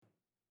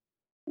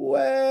Top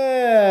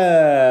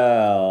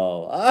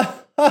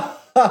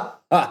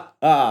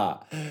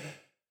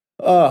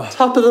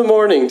of the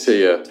morning to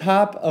you.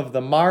 Top of the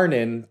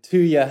marnin' to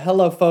you.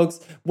 Hello, folks.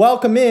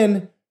 Welcome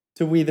in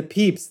to We the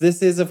Peeps.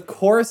 This is, of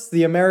course,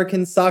 the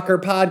American Soccer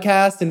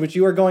Podcast in which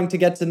you are going to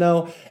get to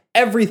know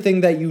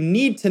everything that you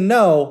need to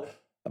know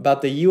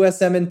about the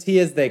USMNT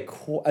as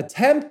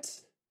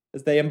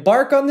they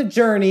embark on the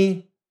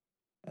journey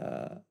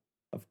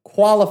of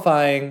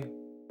qualifying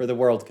for the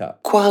World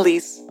Cup.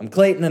 Qualies. I'm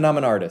Clayton and I'm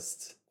an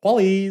artist.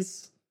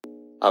 Qualies.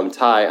 I'm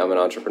Ty. I'm an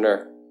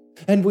entrepreneur.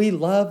 And we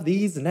love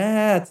these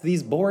gnats,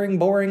 these boring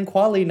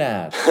quali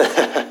gnats.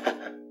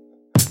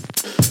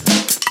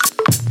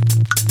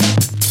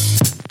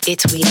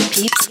 It's We the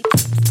Peeps.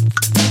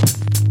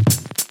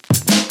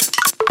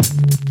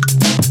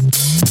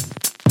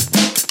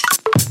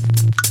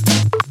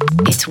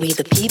 It's We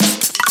the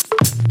Peeps.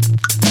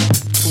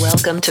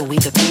 Welcome to We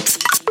the Peeps.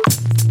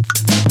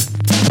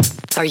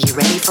 Are you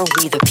ready for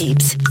We the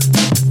Peeps?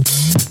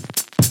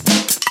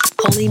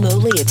 Holy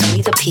moly, it's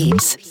We the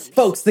Peeps.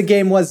 Folks, the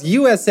game was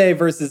USA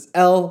versus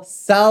El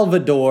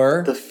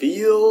Salvador. The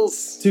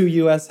feels. Two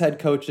U.S. head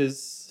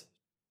coaches,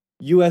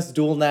 U.S.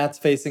 dual Nats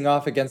facing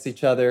off against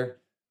each other.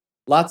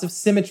 Lots of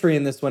symmetry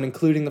in this one,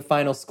 including the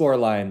final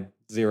scoreline,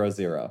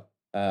 0-0.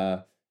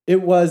 I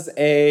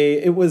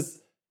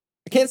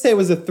can't say it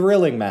was a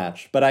thrilling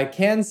match, but I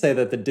can say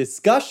that the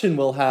discussion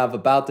we'll have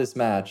about this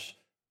match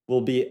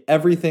will be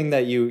everything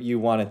that you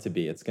want it to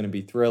be. It's going to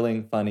be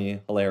thrilling,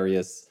 funny,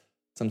 hilarious,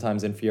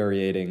 sometimes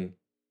infuriating.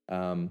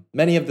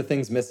 Many of the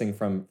things missing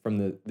from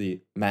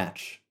the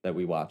match that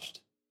we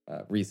watched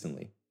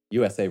recently,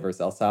 USA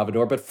versus El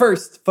Salvador. But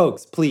first,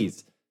 folks,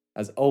 please,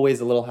 as always,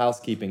 a little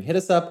housekeeping. Hit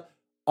us up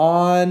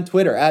on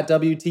Twitter at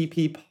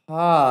WTP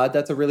Pod.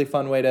 That's a really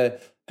fun way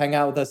to hang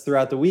out with us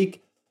throughout the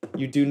week.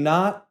 You do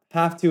not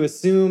have to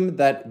assume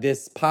that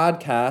this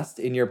podcast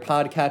in your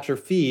podcatcher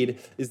feed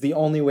is the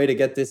only way to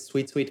get this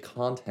sweet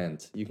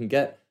content. You can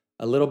get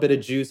a little bit of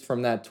juice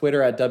from that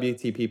Twitter at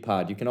WTP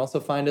Pod. You can also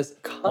find us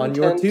on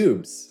your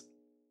tubes.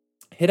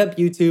 Hit up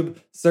YouTube,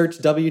 search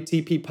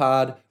WTP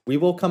Pod. We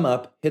will come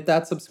up. Hit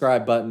that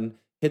subscribe button.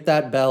 Hit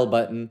that bell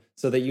button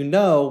so that you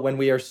know when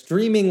we are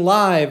streaming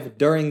live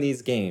during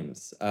these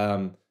games.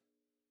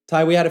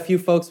 Ty, we had a few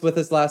folks with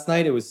us last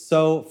night. It was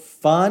so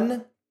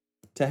fun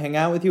to hang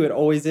out with you. It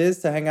always is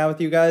to hang out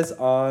with you guys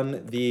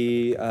on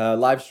the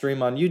live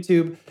stream on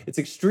YouTube. It's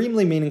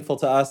extremely meaningful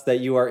to us that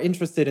you are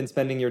interested in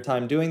spending your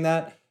time doing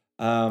that.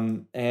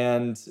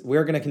 And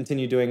we're going to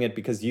continue doing it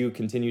because you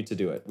continue to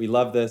do it. We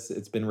love this.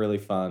 It's been really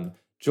fun.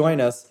 Join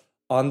us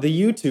on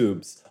the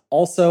YouTubes.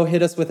 Also,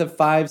 hit us with a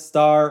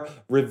 5-star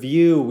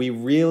review. We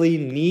really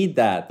need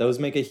that. Those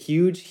make a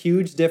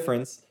huge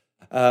difference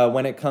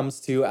when it comes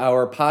to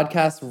our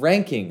podcast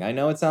ranking. I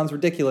know it sounds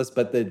ridiculous,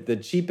 but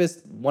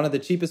one of the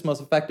cheapest,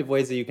 most effective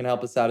ways that you can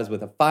help us out is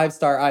with a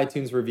 5-star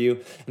iTunes review.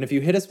 And if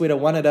you hit us with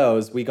one of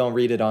those, we gonna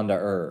read it on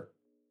the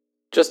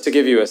Just to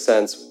give you a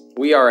sense,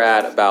 we are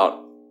at about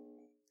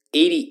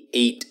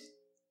 88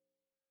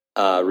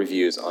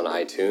 reviews on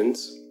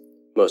iTunes.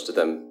 Most of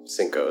them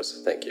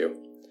Cinco's, thank you.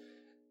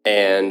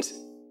 And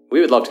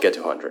we would love to get to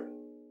 100. If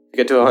we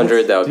get to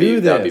 100, that would be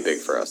big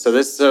for us. So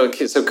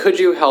could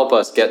you help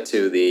us get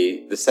to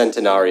the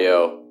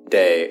Centenario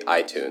Day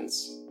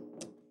iTunes?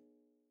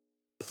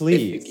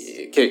 Please.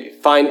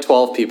 Find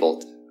 12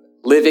 people.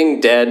 Living,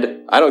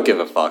 dead, I don't give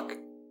a fuck.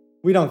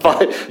 We don't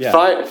care.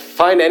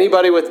 Find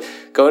anybody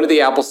go into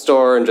the Apple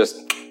Store and just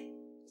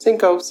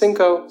Cinco.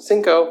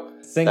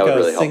 That would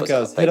really help us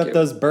out. Hit up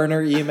those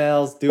burner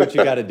emails. Do what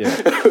you got to do.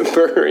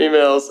 Burner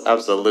emails,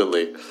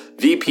 absolutely.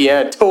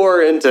 VPN,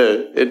 Tor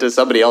into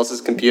somebody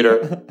else's computer.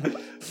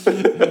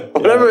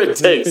 Whatever it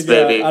takes,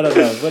 baby. I don't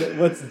know.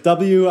 What's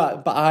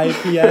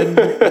WIPN?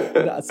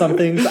 Some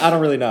things I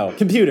don't really know.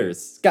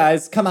 Computers,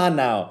 guys, come on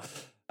now.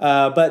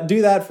 But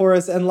do that for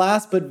us. And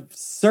last but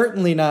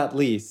certainly not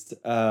least,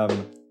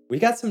 we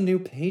got some new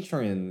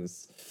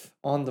patrons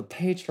on the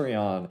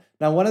Patreon.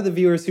 Now, one of the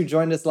viewers who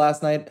joined us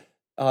last night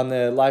on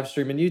the live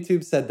stream on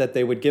YouTube said that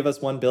they would give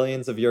us 1 billion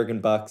of Jurgen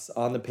bucks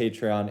on the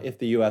Patreon if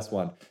the U.S.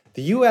 won.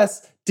 The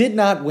U.S. did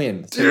not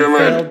win. So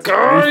Damn it,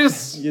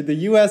 guys! The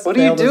U.S. What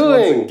are you failed us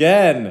doing? once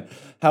again.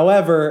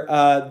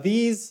 However,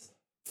 these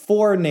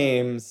 4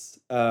 names,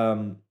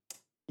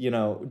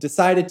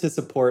 decided to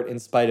support in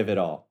spite of it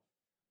all.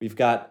 We've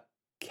got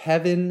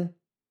Kevin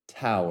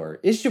Tower.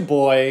 It's your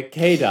boy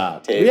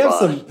K-Dot. Hey,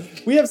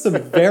 we have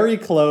some very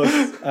close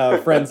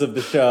friends of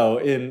the show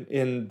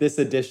in this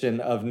edition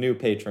of new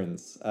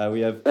patrons.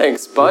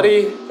 Thanks,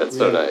 buddy. That's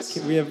so nice.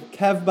 We have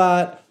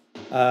Kevbot.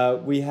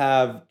 We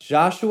have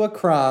Joshua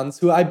Kranz,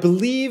 who I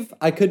believe,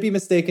 I could be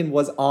mistaken,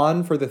 was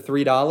on for the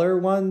 $3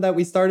 one that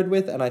we started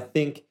with, and I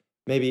think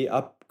maybe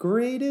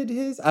upgraded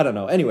his. I don't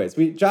know. Anyways,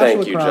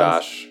 Thank you,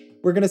 Josh.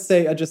 We're gonna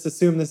say, just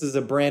assume this is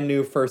a brand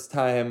new first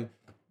time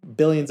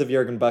billions of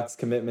Jurgen bucks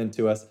commitment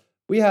to us.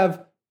 We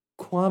have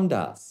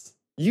Kwamdas.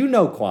 You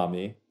know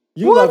Kwame.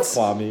 You love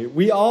Kwame.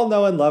 We all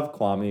know and love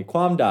Kwame.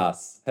 Kwame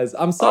Das has.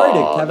 I'm sorry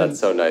to Kevin. That's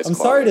so nice. I'm Kwame.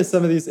 sorry to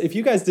some of these. If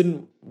you guys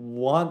didn't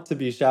want to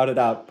be shouted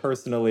out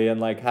personally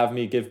and like have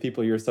me give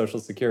people your social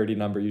security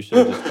number, you should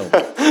have just told me.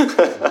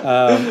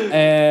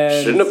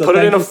 And shouldn't have put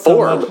it in a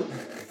form.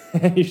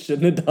 You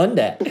shouldn't have done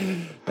that.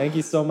 Thank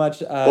you so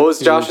much. What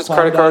was Josh's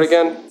credit card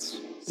again?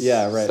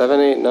 Yeah, right.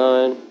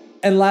 789.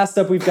 And last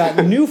up, we've got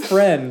new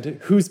friend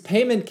whose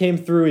payment came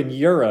through in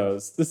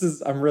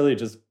euros. I'm really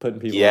just putting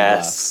people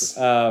Yes.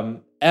 on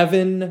blast.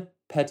 Evan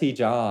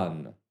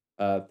Pettyjohn.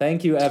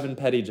 Thank you, Evan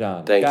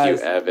Pettyjohn. Thank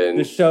Guys, you, Evan.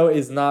 The show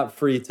is not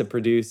free to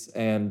produce,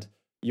 and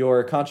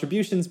your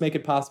contributions make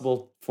it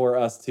possible for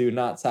us to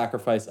not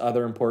sacrifice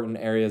other important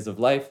areas of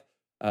life,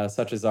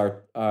 such as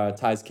our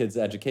Ty's kids'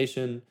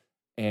 education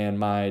and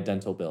my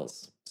dental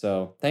bills.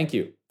 So thank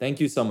you. Thank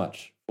you so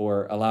much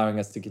for allowing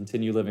us to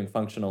continue living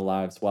functional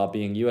lives while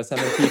being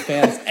USMNT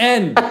fans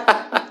and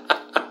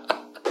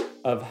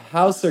of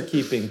Hauser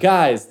keeping.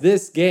 Guys,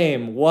 this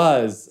game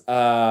was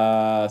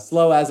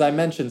slow, as I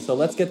mentioned, so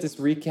let's get this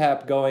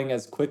recap going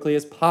as quickly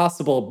as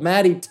possible.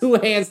 Maddie, two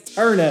hands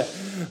Turner,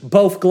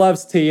 both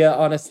gloves to you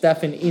on a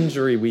Stefan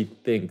injury, we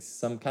think.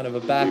 Some kind of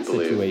a back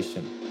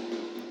situation.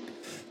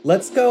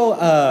 Let's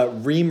go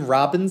Reem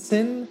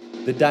Robinson,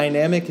 the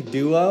dynamic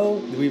duo.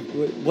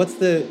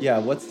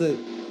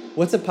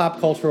 What's a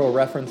pop cultural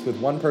reference with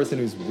one person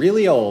who's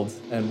really old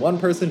and one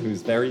person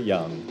who's very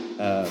young?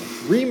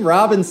 Reem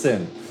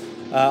Robinson.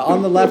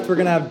 On the left, we're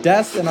going to have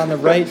Dest, and on the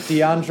right,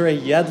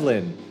 DeAndre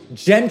Yedlin.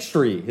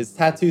 Gentry. His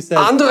tattoo says...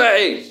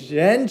 Andre!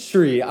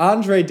 Gentry.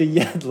 Andre de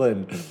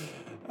Yedlin.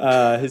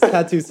 His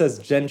tattoo says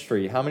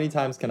Gentry. How many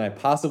times can I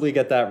possibly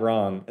get that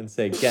wrong and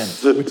say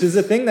Gent? Which is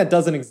a thing that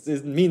doesn't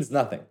it means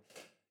nothing.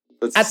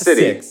 That's At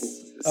city.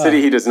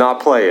 City he does not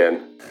play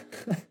in.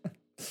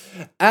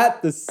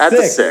 At the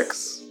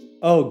six.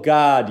 Oh,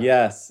 God,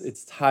 yes.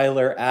 It's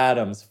Tyler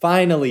Adams.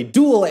 Finally,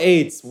 dual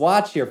eights.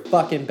 Watch your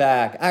fucking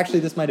back. Actually,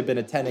 this might have been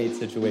a 10-8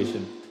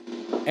 situation.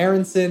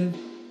 Aronson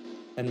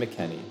and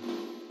McKennie.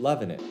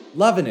 Loving it.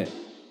 Loving it.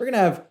 We're going to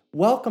have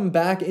welcome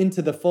back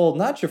into the fold.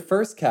 Not your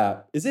first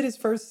cap. Is it his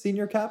first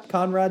senior cap?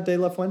 Conrad de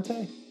la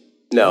Fuente?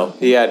 No,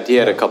 he had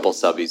a couple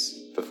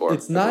subbies before.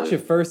 It's not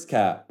your first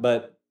cap,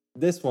 but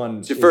this one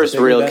It's your first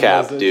real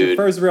cap, dude. It's your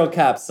first real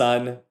cap,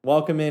 son.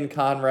 Welcome in,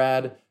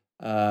 Conrad.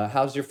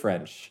 How's your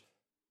French?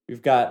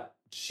 We've got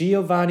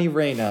Giovanni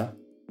Reyna,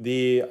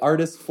 the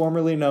artist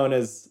formerly known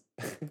as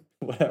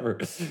whatever,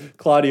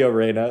 Claudio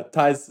Reyna.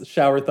 Ty's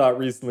shower thought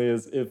recently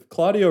is if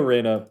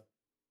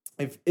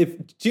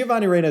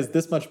Giovanni Reyna is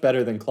this much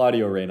better than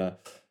Claudio Reyna,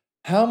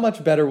 how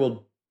much better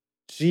will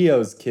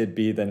Gio's kid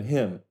be than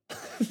him?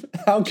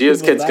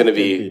 Gio's kid's going to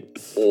be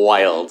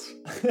wild.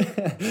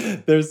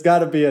 There's got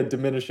to be a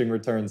diminishing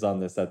returns on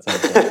this at some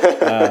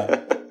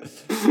point.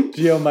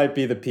 Gio might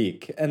be the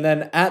peak. And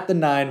then at the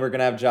 9, we're going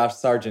to have Josh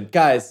Sargent.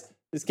 Guys,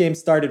 this game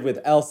started with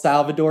El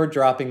Salvador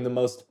dropping the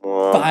most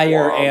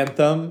fire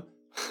anthem.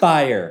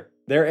 Fire.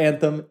 Their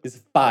anthem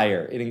is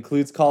fire. It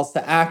includes calls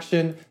to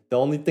action. The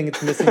only thing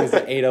it's missing is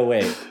an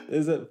 808. This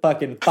is a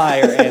fucking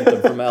fire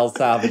anthem from El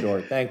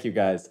Salvador. Thank you,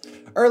 guys.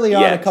 Early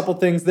on, a couple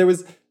things. There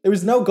was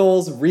no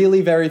goals,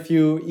 really very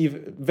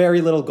few, very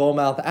little goal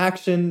mouth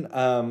action.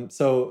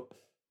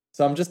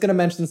 So I'm just going to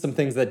mention some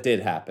things that did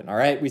happen, all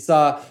right? We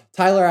saw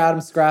Tyler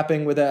Adams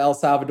scrapping with an El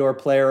Salvador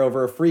player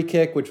over a free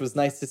kick, which was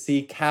nice to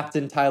see.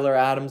 Captain Tyler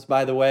Adams,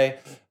 by the way.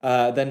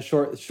 Then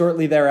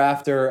shortly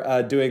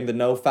thereafter, doing the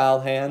no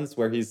foul hands,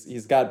 where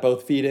he's got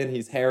both feet in,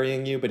 he's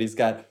harrying you, but he's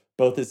got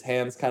both his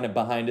hands kind of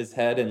behind his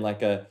head in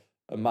like a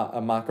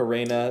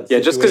Macarena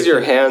situation. Just because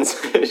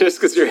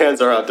your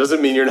hands are up doesn't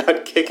mean you're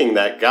not kicking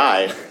that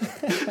guy.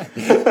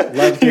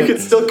 You can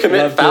still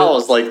commit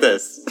fouls like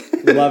this.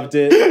 Loved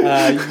it.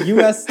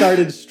 U.S.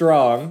 started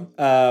strong,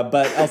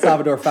 but El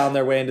Salvador found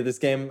their way into this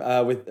game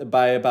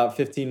by about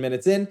 15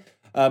 minutes in.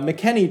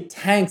 McKennie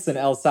tanks an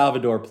El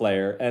Salvador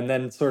player and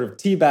then sort of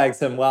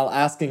teabags him while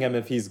asking him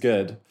if he's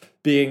good,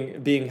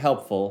 being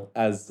helpful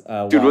as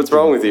dude, what's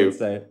wrong with you?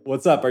 Say,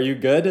 what's up? Are you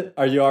good?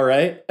 Are you all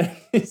right?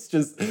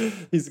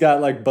 he's got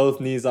like both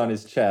knees on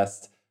his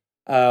chest.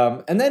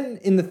 And then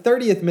in the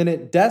 30th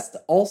minute, Dest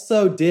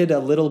also did a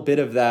little bit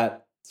of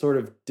that sort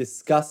of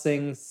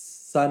discussing,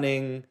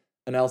 sunning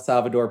an El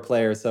Salvador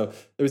player. So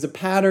there was a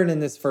pattern in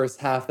this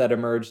first half that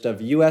emerged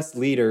of U.S.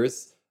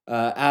 leaders,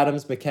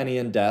 Adams, McKennie,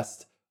 and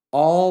Dest,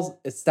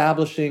 all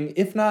establishing,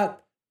 if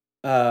not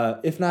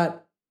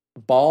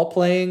ball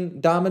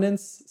playing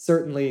dominance,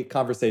 certainly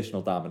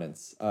conversational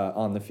dominance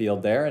on the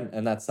field there,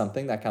 and that's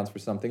something that counts for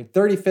something.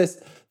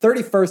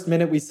 31st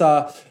minute, we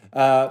saw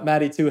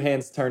Matty Two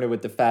Hands Turner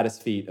with the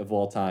fattest feet of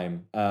all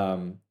time.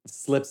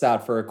 Slips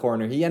out for a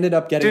corner. He ended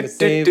up getting the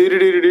save.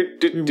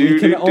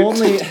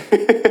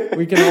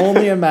 We can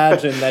only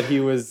imagine that he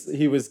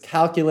was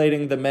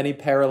calculating the many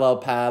parallel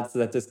paths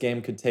that this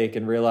game could take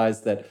and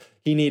realized that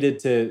he needed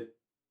to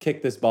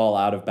kick this ball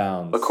out of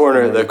bounds. The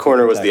corner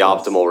was the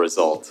optimal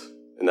result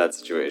in that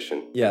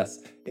situation. Yes.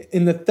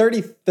 In the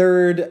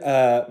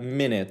 33rd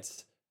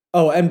minute.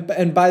 Oh,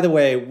 and by the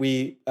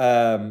way,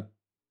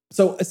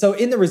 So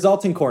in the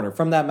resulting corner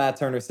from that Matt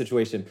Turner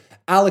situation,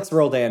 Alex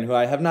Roldan, who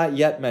I have not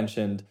yet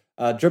mentioned,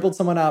 dribbled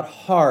someone out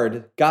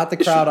hard, got the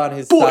crowd on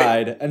his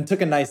side, and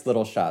took a nice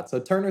little shot. So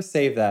Turner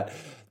saved that.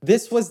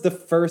 This was the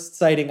first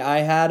sighting I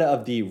had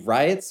of the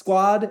Riot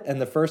Squad,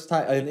 and the first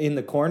time in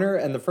the corner,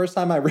 and the first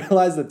time I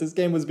realized that this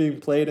game was being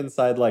played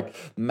inside like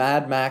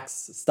Mad Max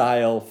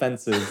style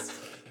fences.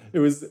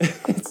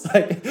 It's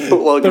like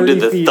welcome to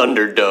the feet.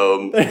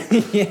 Thunderdome.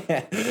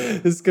 Yeah,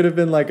 this could have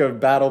been like a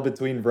battle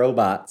between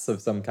robots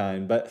of some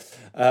kind, but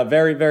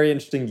very, very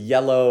interesting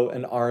yellow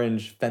and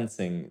orange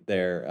fencing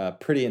there.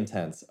 Pretty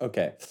intense.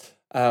 Okay.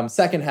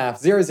 Second half,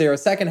 0-0.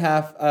 Second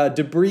half,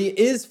 debris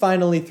is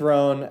finally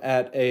thrown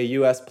at a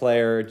U.S.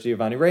 player,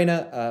 Giovanni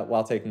Reyna,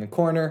 while taking a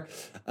corner.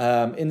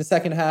 In the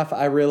second half,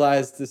 I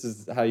realized, this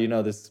is how you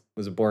know this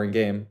was a boring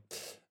game.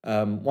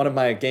 One of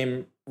my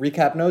game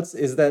recap notes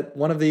is that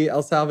one of the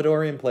El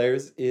Salvadorian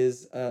players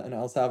is an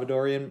El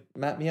Salvadorian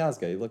Matt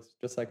Miazga. He looks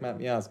just like Matt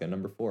Miazga,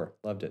 number 4.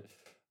 Loved it.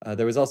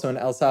 There was also an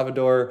El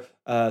Salvador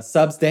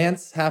subs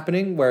dance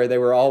happening where they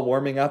were all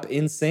warming up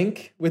in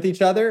sync with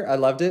each other. I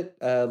loved it.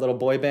 A little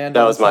boy band.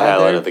 That was my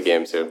highlight of the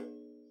game, too.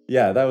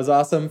 Yeah, that was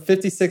awesome.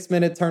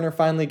 56-minute, Turner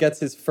finally gets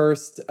his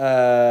first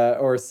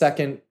or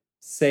second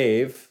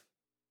save.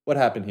 What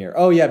happened here?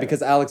 Oh, yeah,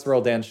 because Alex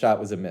Roldan's shot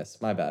was a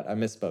miss. My bad. I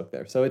misspoke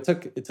there. So it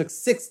took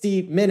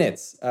 60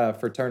 minutes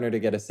for Turner to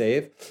get a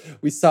save.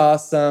 We saw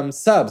some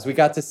subs. We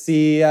got to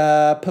see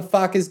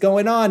Pafak is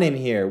going on in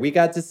here. We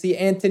got to see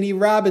Anthony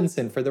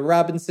Robinson for the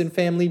Robinson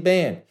Family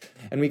Band.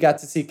 And we got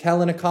to see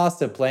Kellen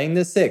Acosta playing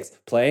the 6,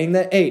 playing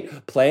the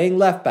 8, playing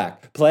left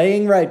back,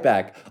 playing right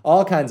back.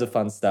 All kinds of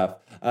fun stuff.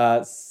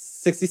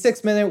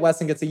 66-minute,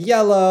 Wesson gets a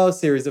yellow,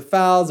 series of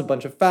fouls, a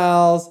bunch of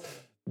fouls.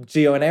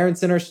 Gio and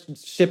Aronson are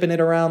shipping it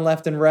around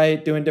left and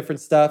right, doing different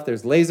stuff.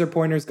 There's laser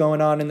pointers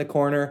going on in the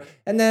corner.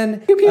 And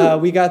then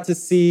we got to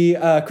see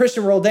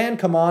Christian Roldan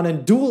come on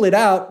and duel it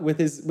out with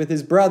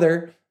his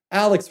brother,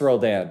 Alex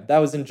Roldan. That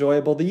was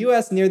enjoyable. The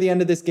U.S. near the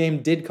end of this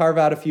game did carve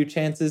out a few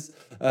chances.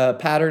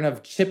 Pattern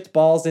of chipped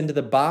balls into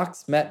the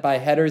box met by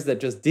headers that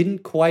just didn't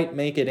quite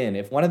make it in.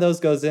 If one of those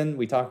goes in,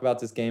 we talk about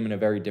this game in a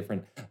very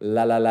different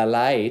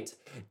light.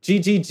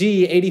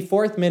 GGG,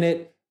 84th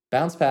minute.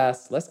 Bounce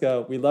pass. Let's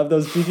go. We love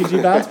those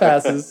GGG bounce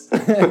passes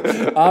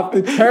off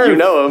the turf. You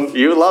know them.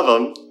 You love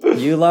them.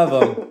 You love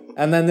them.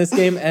 And then this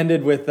game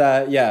ended with,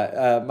 my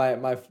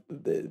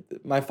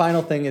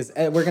final thing is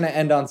we're going to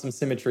end on some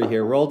symmetry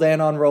here.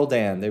 Roldan on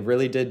Roldan. They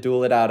really did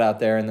duel it out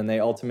there, and then they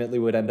ultimately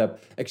would end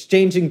up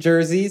exchanging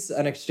jerseys,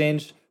 an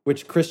exchange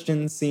which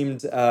Christian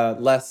seemed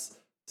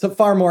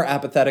far more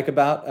apathetic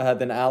about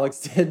than Alex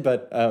did.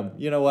 But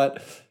you know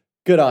what?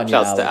 Good on you,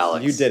 Shouts to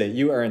Alex. You did it.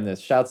 You earned this.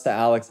 Shouts to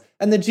Alex.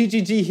 And the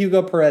GGG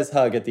Hugo Perez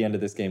hug at the end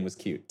of this game was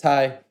cute.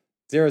 Tie,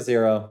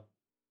 0-0,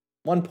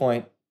 1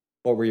 point.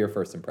 What were your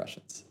first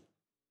impressions?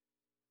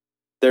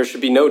 There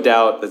should be no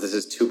doubt that this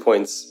is 2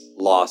 points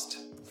lost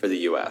for the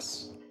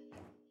U.S.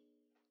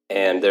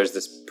 And there's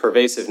this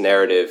pervasive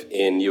narrative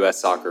in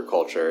U.S. soccer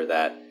culture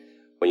that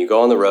when you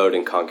go on the road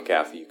in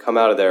CONCACAF, you come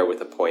out of there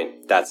with a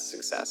point, that's a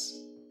success.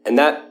 And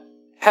that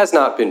has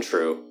not been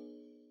true.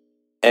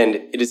 And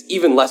it is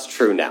even less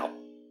true now.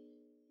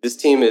 This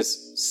team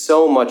is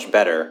so much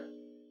better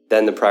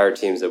than the prior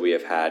teams that we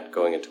have had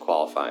going into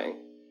qualifying.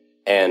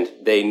 And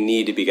they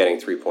need to be getting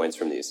 3 points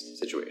from these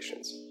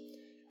situations.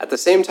 At the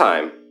same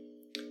time,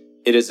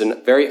 it is a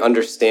very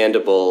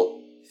understandable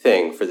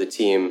thing for the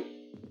team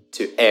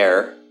to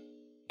err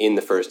in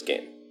the first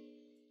game.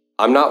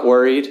 I'm not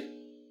worried.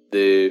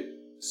 The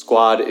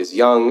squad is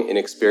young,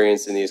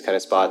 inexperienced in these kind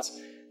of spots.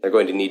 They're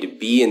going to need to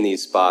be in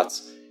these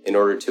spots in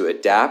order to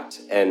adapt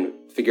and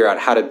figure out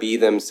how to be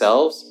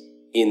themselves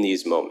in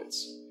these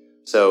moments.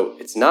 So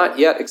it's not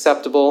yet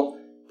acceptable,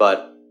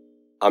 but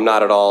I'm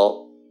not at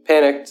all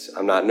panicked.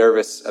 I'm not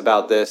nervous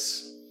about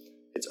this.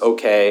 It's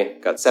okay.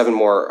 Got 7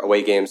 more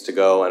away games to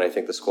go, and I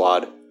think the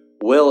squad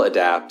will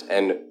adapt.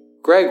 And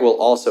Greg will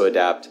also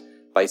adapt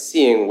by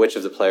seeing which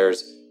of the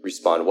players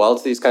respond well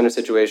to these kind of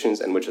situations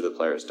and which of the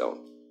players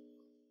don't.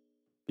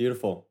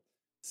 Beautiful.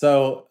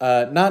 So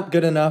not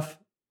good enough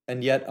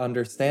and yet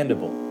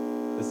understandable.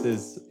 This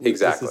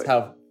is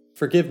how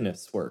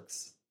forgiveness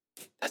works.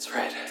 That's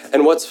right.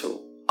 And what's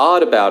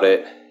odd about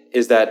it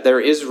is that there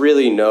is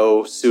really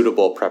no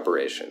suitable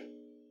preparation.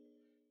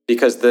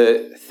 Because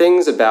the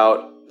things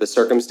about the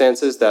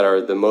circumstances that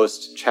are the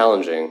most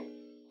challenging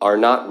are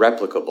not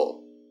replicable.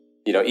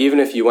 You know, even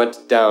if you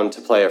went down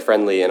to play a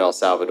friendly in El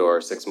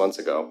Salvador 6 months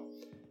ago,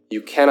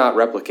 you cannot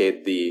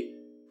replicate the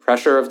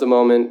pressure of the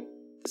moment,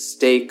 the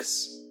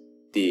stakes,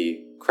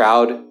 the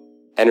crowd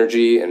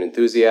energy and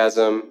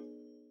enthusiasm,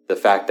 the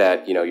fact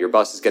that, you know, your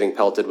bus is getting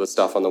pelted with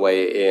stuff on the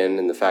way in,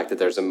 and the fact that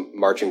there's a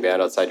marching band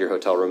outside your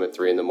hotel room at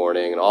 3 a.m,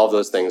 and all of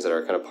those things that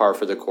are kind of par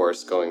for the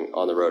course going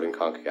on the road in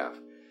CONCACAF.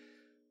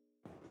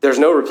 There's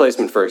no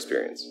replacement for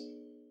experience.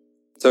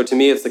 So to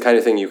me, it's the kind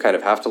of thing you kind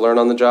of have to learn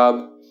on the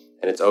job,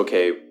 and it's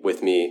okay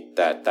with me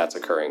that that's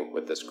occurring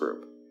with this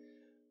group.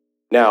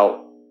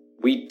 Now,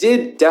 we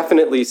did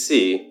definitely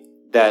see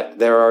that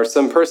there are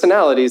some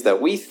personalities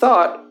that we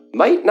thought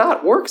might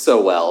not work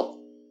so well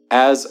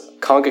as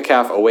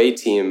CONCACAF away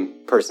team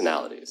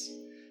personalities.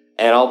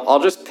 And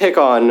I'll just pick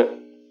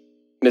on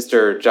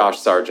Mr. Josh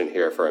Sargent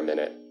here for a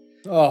minute.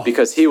 Oh,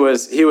 Because he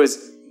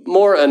was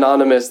more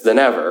anonymous than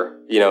ever.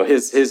 You know,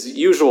 his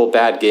usual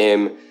bad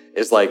game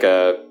is like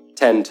a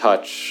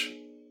 10-touch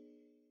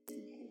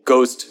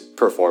ghost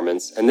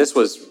performance, and this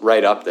was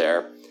right up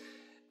there.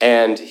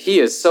 And he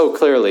is so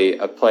clearly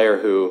a player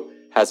who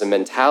has a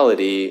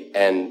mentality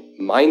and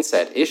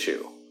mindset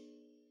issue.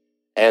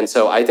 And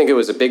so I think it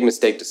was a big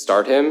mistake to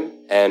start him,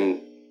 and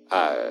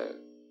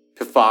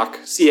Pifak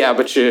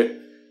Siabache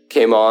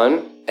came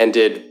on and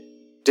did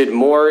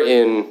more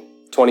in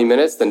 20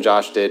 minutes than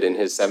Josh did in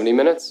his 70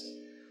 minutes.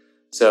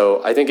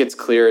 So I think it's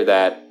clear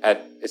that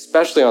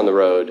especially on the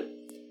road,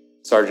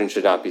 Sargent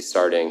should not be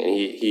starting,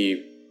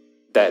 and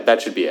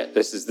that should be it.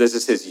 This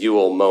is his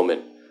Ewell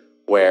moment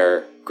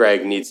where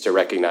Greg needs to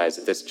recognize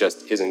that this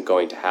just isn't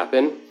going to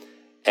happen,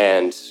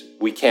 and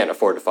we can't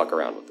afford to fuck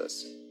around with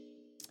this.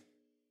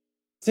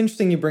 it's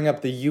interesting you bring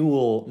up the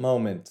Ewell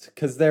moment,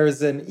 because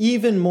there's an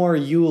even more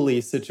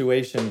Ewell-y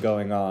situation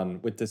going on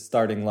with this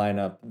starting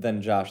lineup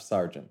than Josh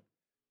Sargent.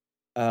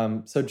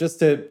 So just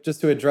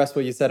to address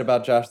what you said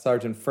about Josh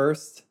Sargent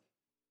first,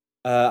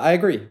 I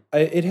agree.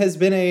 It has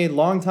been a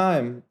long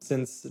time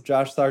since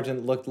Josh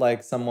Sargent looked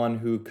like someone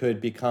who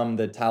could become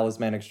the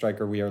talismanic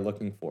striker we are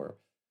looking for.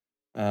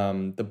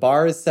 The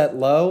bar is set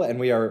low, and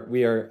we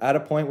are at a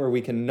point where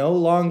we can no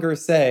longer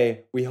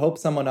say we hope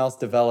someone else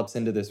develops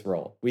into this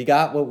role. We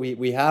got what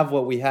we have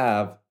what we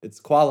have.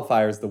 It's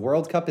qualifiers. The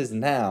World Cup is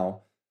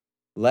now.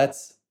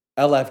 Let's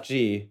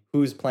LFG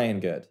who's playing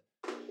good.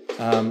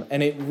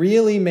 And it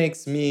really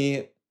makes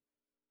me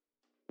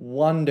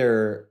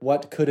wonder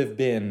what could have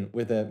been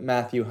with a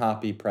Matthew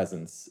Hoppe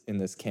presence in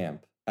this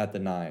camp at the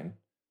 9.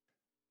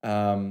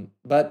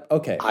 But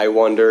okay. I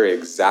wonder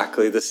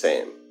exactly the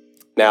same.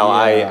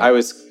 Now, Yeah.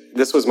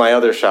 this was my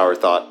other shower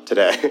thought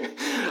today.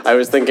 I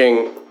was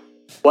thinking,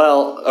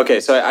 well, okay,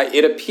 so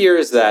it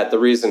appears that the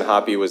reason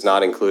Hoppe was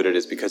not included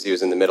is because he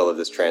was in the middle of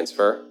this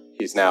transfer.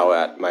 He's now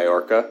at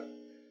Mallorca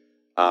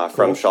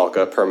from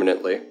Schalke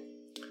permanently.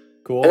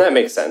 Cool. And that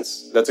makes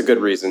sense. That's a good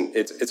reason.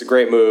 It's a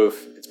great move.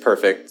 It's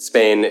perfect.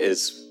 Spain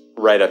is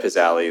right up his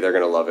alley. They're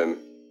going to love him.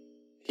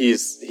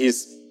 He's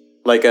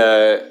like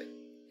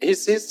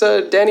he's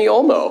Danny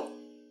Olmo,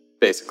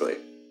 basically.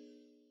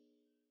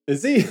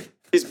 Is he?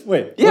 Wait,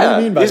 what do Yeah,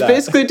 you mean by he's that?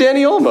 basically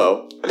Danny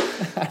Olmo.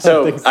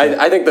 So think so.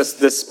 I think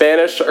the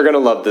Spanish are going to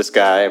love this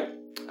guy.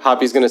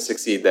 Hoppe's going to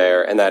succeed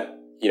there, and that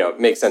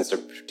makes sense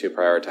to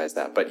prioritize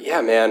that. But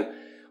yeah, man,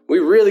 we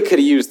really could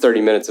have used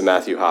 30 minutes of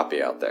Matthew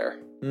Hoppe out there.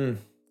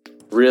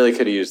 Really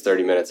could have used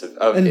 30 minutes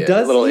of And a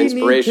does little he need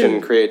inspiration,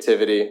 to-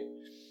 creativity.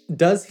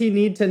 Does he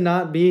need to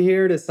not be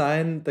here to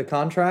sign the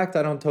contract?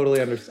 I don't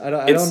totally understand.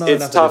 I don't know.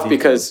 It's tough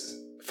because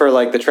for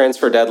like the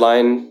transfer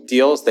deadline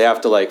deals, they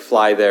have to like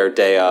fly there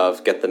day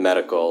of, get the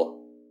medical.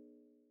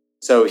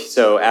 So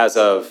as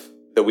of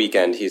the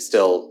weekend, he's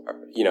still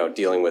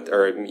dealing with,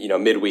 or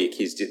midweek,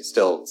 he's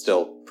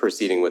still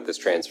proceeding with this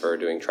transfer,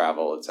 doing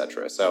travel,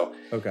 etc. So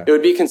okay. it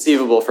would be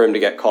conceivable for him to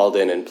get called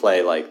in and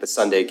play like the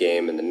Sunday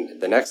game and then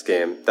the next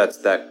game.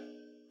 That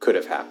could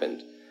have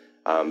happened,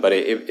 but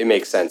it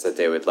makes sense that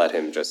they would let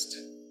him just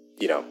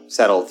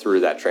settle through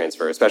that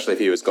transfer, especially if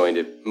he was going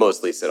to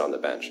mostly sit on the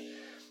bench.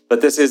 But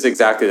this is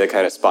exactly the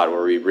kind of spot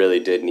where we really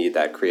did need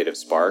that creative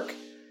spark.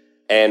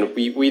 And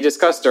we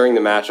discussed during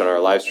the match on our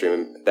live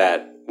stream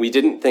that we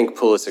didn't think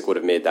Pulisic would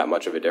have made that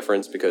much of a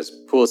difference because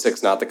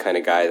Pulisic's not the kind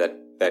of guy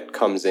that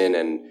comes in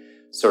and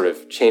sort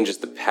of changes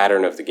the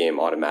pattern of the game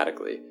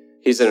automatically.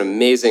 He's an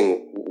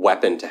amazing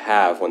weapon to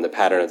have when the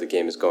pattern of the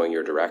game is going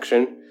your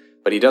direction,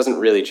 but he doesn't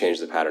really change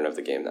the pattern of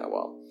the game that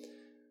well.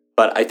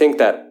 But I think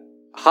that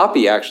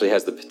Hoppe actually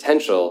has the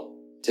potential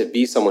to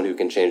be someone who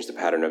can change the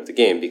pattern of the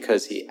game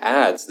because he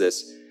adds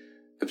this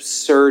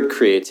absurd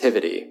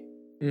creativity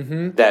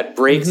that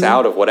breaks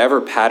out of whatever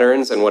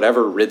patterns and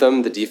whatever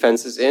rhythm the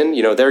defense is in.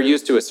 They're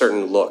used to a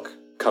certain look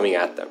coming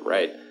at them,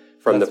 right?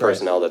 From That's the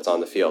personnel that's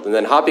on the field. And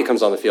then Hoppe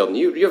comes on the field and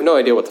you have no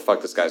idea what the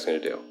fuck this guy's going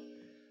to do.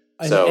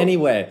 So,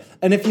 Anyway,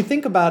 and if you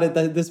think about it,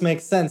 this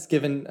makes sense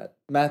given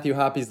Matthew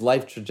Hoppe's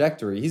life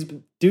trajectory.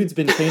 Dude's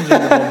been changing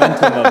the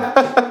momentum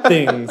of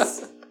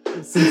things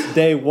since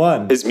day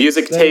one. his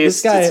music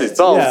taste, guy- it's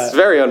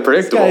very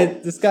unpredictable.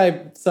 This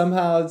guy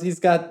somehow, he's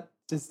got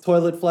his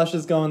toilet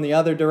flushes going the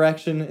other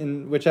direction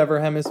in whichever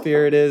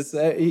hemisphere it is.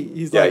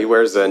 He's He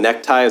wears a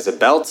necktie as a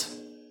belt.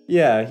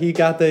 Yeah, he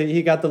got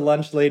the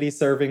lunch lady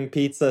serving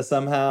pizza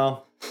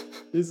somehow.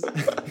 He's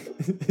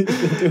been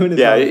doing his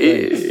Yeah, own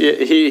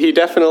thing. he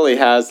definitely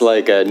has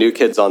like a New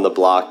Kids on the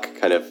Block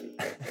kind of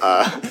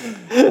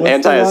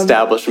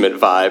anti-establishment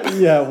vibe.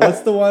 Yeah,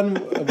 what's the one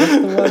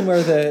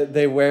where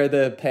they wear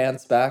the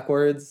pants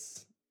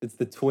backwards? It's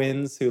the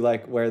twins who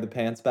like wear the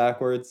pants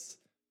backwards.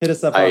 Hit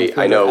us up on Twitter.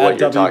 I know what at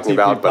you're talking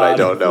about, WTP but I Pod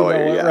don't if know you what.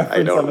 Yeah, reference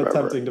I don't I'm remember.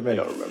 attempting to make.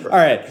 I don't remember. All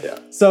right. Yeah.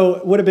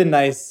 So would have been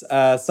nice.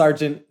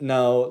 Sargent,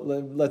 no.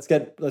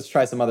 Let's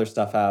try some other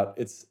stuff out.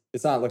 It's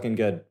not looking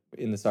good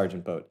in the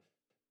Sargent boat.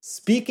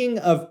 speaking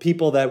of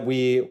people that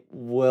we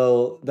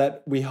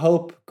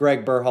hope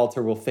Greg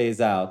Berhalter will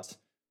phase out,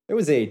 there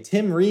was a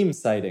Tim Ream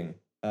sighting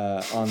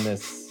on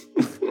this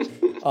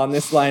on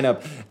this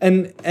lineup,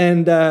 and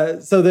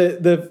so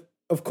the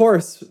of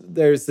course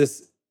there's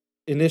this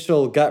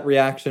initial gut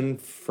reaction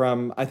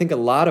from I think a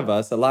lot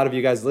of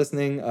you guys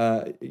listening,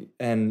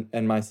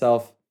 and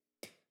myself,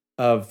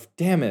 of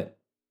damn it,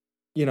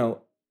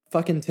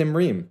 fucking Tim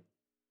Ream.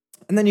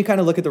 And then you kind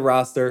of look at the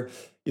roster,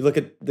 you look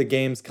at the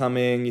games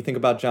coming, you think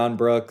about John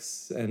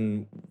Brooks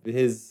and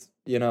his,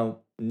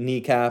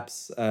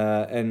 kneecaps,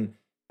 and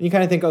you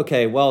kind of think,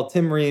 okay, well,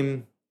 Tim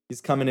Ream,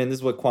 he's coming in. This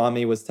is what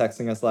Kwame was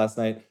texting us last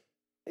night.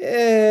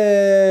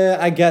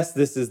 I guess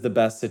this is the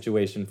best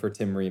situation for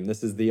Tim Ream.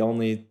 This is the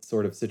only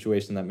sort of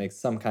situation that makes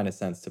some kind of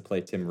sense to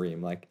play Tim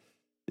Ream. Like,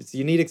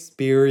 you need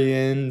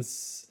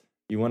experience.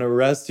 You want to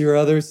rest your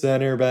other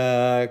center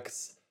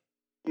backs.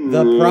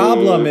 The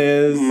problem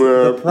is,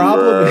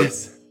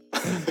 guys.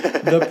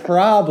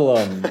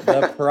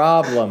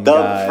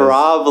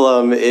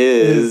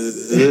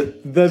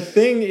 The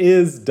thing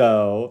is,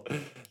 though,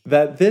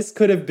 that this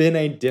could have been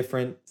a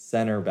different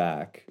center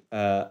back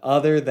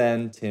other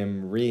than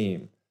Tim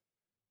Ream.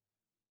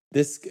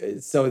 This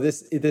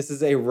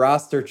is a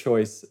roster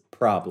choice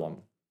problem.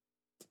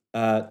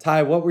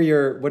 Ty, what are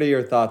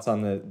your thoughts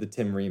on the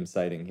Tim Ream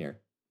sighting here?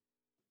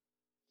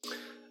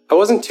 I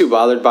wasn't too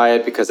bothered by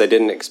it because I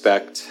didn't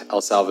expect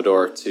El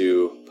Salvador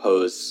to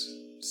pose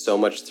so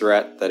much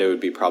threat that it would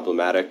be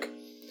problematic.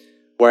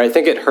 Where I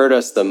think it hurt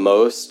us the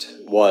most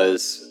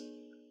was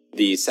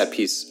the set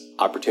piece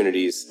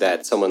opportunities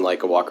that someone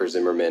like a Walker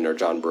Zimmerman or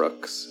John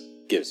Brooks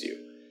gives you.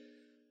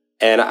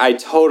 And I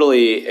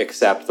totally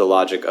accept the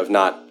logic of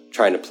not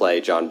trying to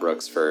play John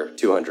Brooks for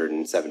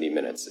 270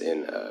 minutes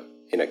in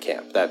a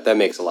camp. That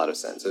makes a lot of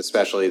sense,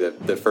 especially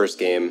the first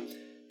game,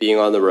 being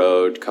on the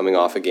road, coming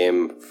off a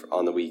game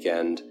on the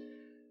weekend.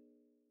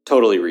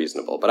 Totally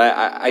reasonable. But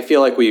I feel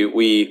like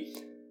we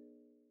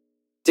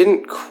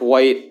didn't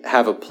quite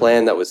have a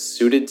plan that was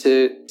suited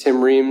to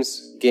Tim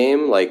Ream's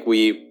game. Like,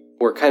 we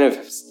were kind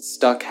of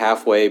stuck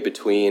halfway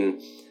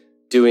between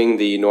doing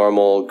the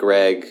normal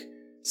Greg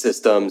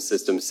system,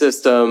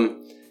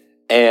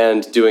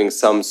 and doing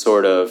some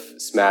sort of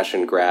smash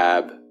and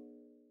grab,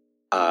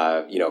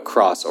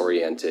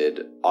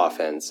 cross-oriented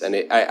offense. And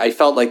I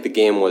felt like the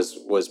game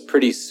was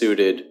pretty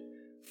suited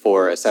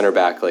for a center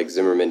back like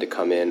Zimmerman to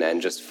come in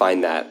and just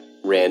find that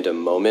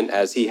random moment,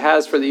 as he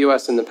has for the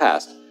U.S. in the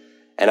past.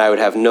 And I would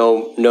have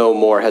no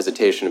more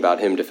hesitation about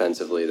him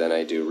defensively than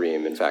I do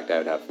Ream. In fact, I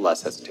would have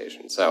less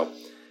hesitation. So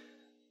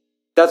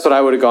that's what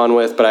I would have gone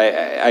with. But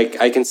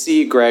I can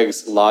see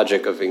Greg's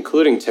logic of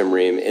including Tim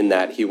Ream in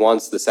that he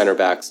wants the center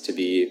backs to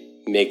be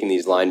making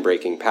these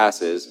line-breaking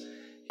passes.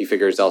 He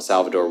figures El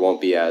Salvador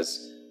won't be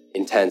as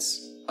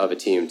intense of a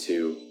team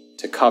to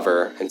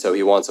cover, and so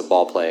he wants a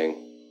ball-playing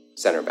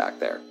center back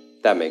there.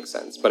 That makes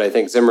sense. But I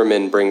think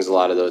Zimmerman brings a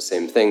lot of those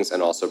same things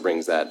and also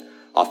brings that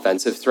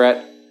offensive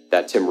threat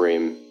that Tim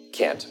Ream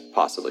can't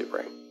possibly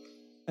bring.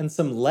 And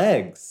some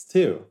legs,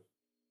 too.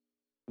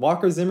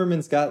 Walker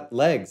Zimmerman's got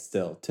legs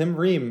still. Tim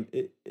Ream,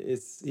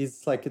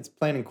 he's like it's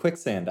playing in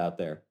quicksand out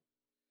there.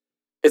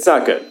 It's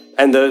not good.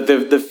 And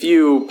the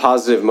few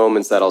positive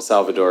moments that El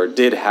Salvador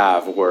did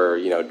have were,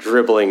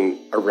 dribbling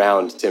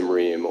around Tim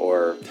Ream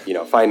or,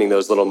 finding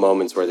those little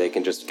moments where they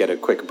can just get a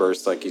quick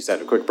burst, like you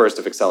said, a quick burst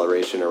of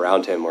acceleration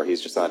around him where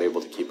he's just not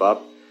able to keep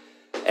up.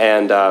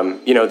 And,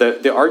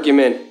 the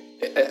argument,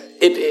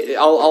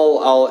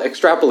 I'll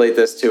extrapolate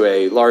this to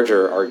a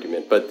larger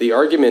argument, but the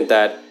argument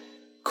that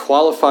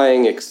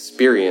qualifying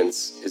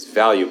experience is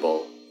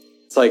valuable,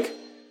 it's like,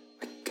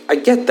 I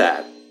get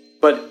that,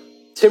 but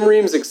Tim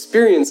Ream's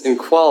experience in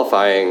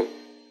qualifying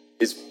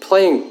is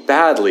playing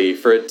badly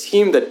for a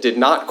team that did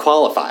not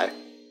qualify,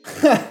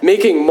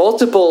 making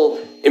multiple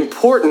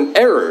important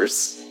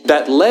errors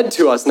that led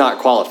to us not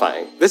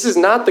qualifying. This is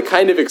not the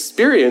kind of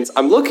experience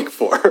I'm looking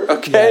for,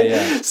 okay?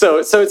 Yeah. So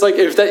it's like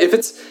if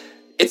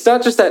it's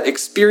not just that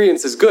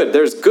experience is good.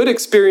 There's good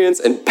experience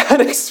and bad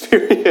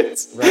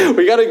experience. Right.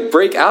 We got to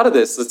break out of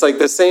this. It's like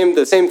the same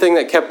thing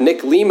that kept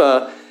Nick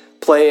Lima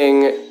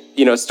playing,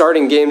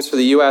 starting games for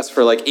the U.S.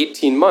 for like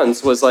 18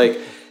 months was like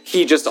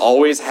he just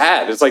always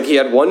had. It's like he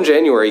had one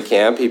January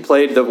camp, he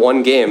played the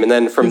one game, and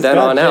then from then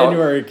on out,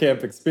 January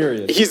camp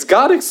experience. He's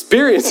got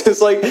experience.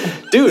 It's like,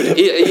 dude,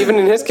 even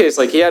in his case,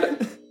 like he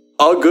had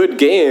a good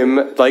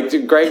game,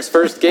 like Greg's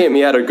first game,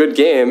 he had a good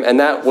game, and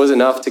that was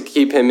enough to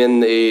keep him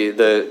in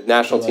the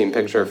national team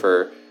picture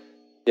for,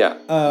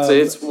 so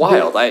it's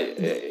wild.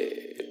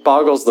 It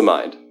boggles the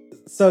mind.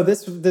 So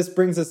this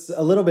brings us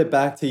a little bit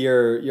back to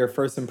your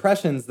first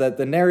impressions that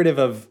the narrative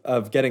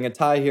of getting a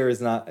tie here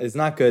is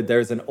not good.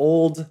 There's an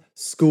old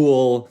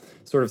school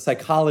sort of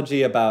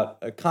psychology about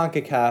a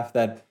CONCACAF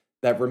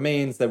that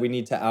remains that we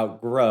need to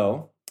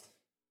outgrow.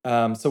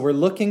 So we're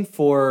looking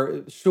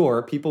for,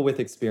 sure, people with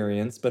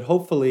experience, but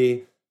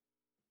hopefully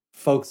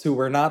folks who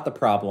were not the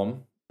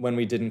problem when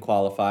we didn't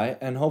qualify,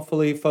 and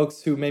hopefully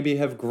folks who maybe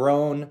have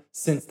grown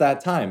since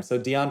that time. So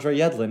DeAndre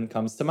Yedlin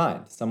comes to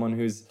mind, someone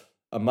who's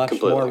a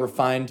much more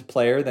refined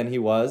player than he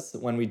was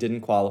when we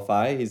didn't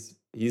qualify.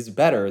 He's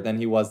better than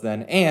he was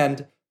then,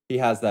 and he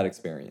has that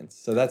experience.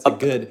 So that's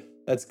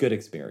good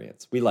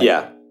experience. We like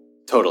it.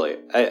 Totally.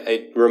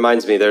 It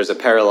reminds me, there's a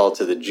parallel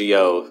to the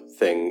Geo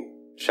thing,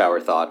 shower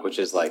thought, which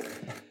is like,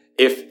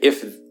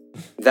 if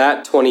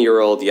that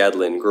 20-year-old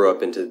Yedlin grew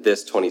up into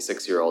this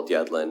 26-year-old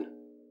Yedlin,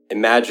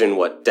 imagine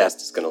what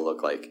Dest is going to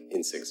look like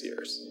in 6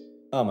 years.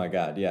 Oh my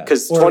God, yeah.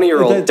 Because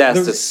 20-year-old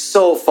Dest is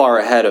so far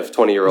ahead of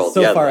 20-year-old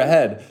Yedlin. So far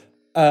ahead.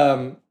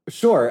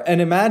 Sure. And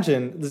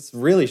imagine, this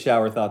really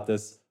shower thought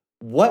this,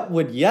 what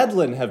would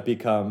Yedlin have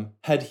become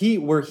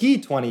were he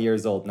 20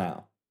 years old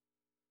now?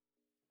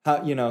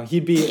 How,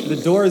 he'd be, the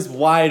door's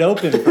wide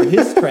open for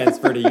his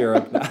transfer to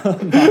Europe now.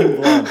 Mind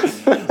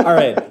blown. All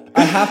right.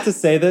 I have to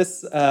say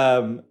this,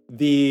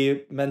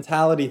 the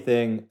mentality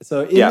thing.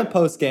 So in the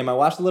post game, I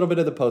watched a little bit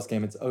of the post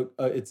game.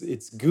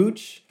 It's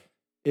Gooch.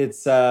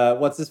 It's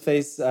what's his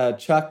face?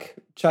 Chuck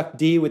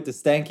D with the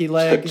stanky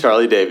leg.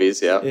 Charlie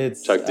Davies, yeah.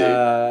 It's Chuck D.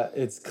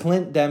 It's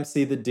Clint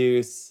Dempsey, the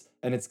Deuce,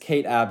 and it's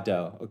Kate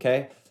Abdo.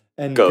 Okay,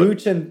 and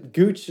Goat.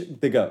 Gooch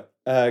the goat.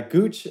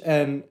 Gooch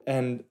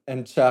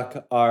and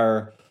Chuck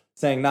are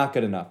saying not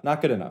good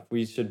enough.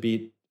 We should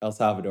beat El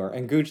Salvador.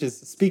 And Gooch is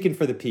speaking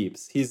for the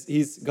peeps.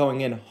 He's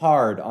going in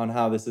hard on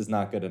how this is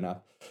not good enough.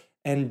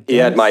 And Dempsey, he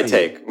had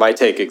my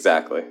take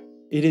exactly.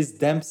 It is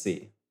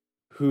Dempsey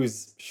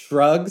who's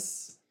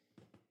shrugs,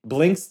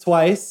 blinks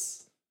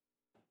twice.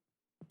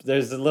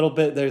 There's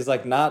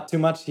like not too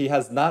much. He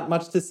has not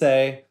much to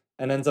say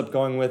and ends up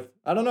going with,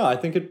 I don't know. I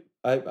think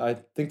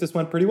this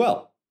went pretty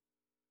well.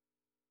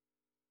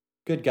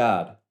 Good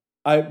God.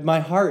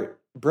 My heart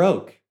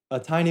broke a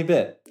tiny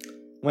bit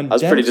when I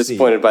was pretty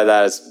disappointed by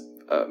that as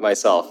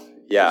myself.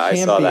 Yeah, I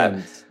saw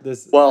that.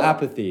 This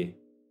apathy.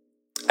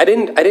 I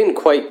didn't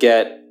quite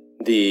get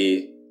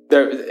the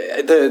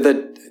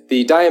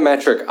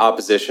diametric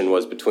opposition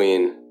was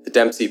between the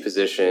Dempsey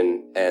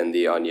position and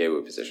the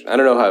Onyewu position. I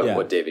don't know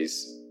what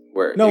Davies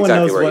where he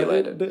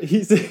landed.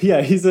 He's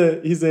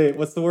a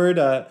what's the word?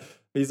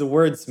 He's a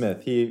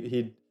wordsmith.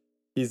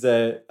 He's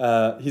a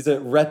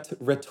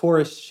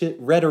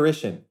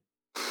rhetorician.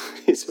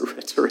 He's a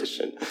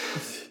rhetorician.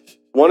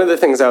 One of the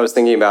things I was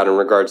thinking about in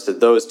regards to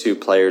those two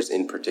players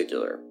in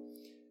particular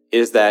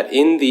is that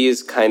in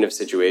these kind of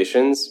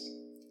situations,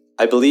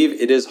 I believe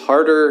it is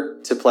harder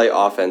to play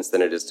offense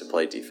than it is to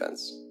play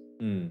defense.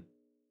 Mm.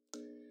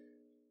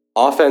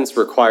 Offense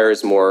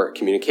requires more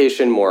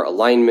communication, more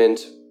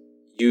alignment.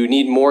 You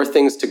need more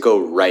things to go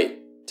right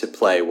to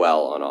play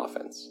well on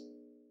offense.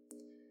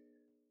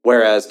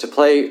 Whereas to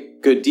play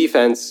good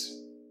defense,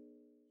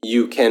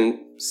 you can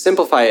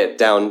simplify it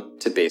down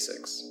to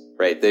basics,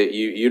 right?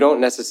 You don't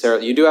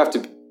necessarily, you do have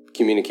to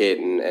communicate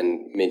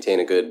and maintain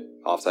a good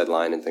offside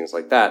line and things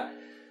like that.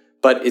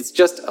 But it's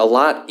just a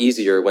lot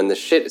easier when the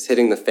shit is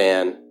hitting the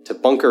fan to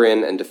bunker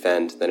in and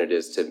defend than it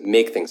is to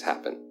make things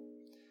happen.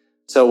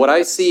 So what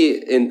I see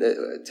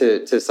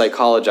to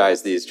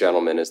psychologize these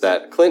gentlemen is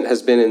that Clint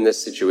has been in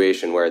this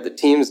situation where the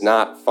team's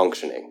not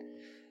functioning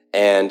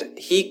and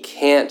he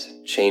can't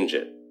change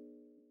it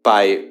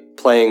by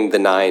playing the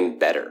 9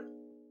 better.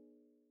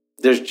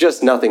 There's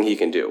just nothing he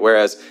can do.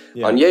 Whereas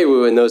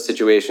Onyewu in those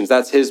situations,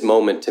 that's his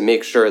moment to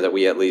make sure that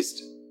we at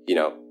least,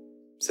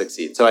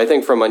 succeed. So I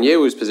think from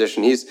Onyewu's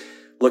position, he's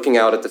looking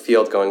out at the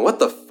field going, what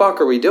the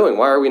fuck are we doing?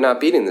 Why are we not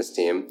beating this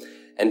team?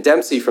 And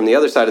Dempsey from the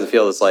other side of the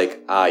field is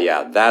like,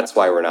 that's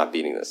why we're not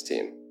beating this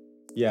team.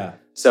 Yeah.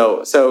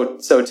 So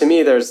to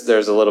me, there's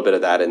a little bit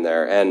of that in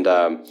there. And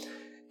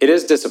it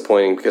is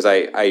disappointing because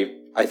I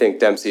think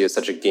Dempsey is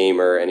such a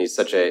gamer and he's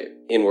such a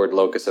inward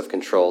locus of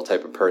control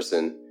type of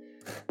person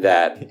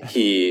that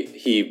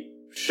he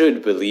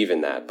should believe in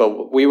that.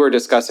 But we were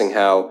discussing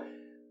how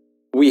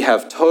we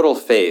have total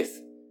faith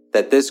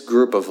that this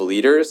group of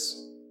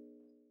leaders,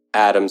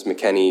 Adams,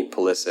 McKennie,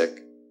 Pulisic,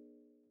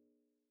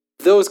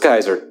 those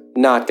guys are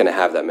not going to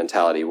have that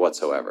mentality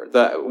whatsoever.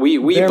 We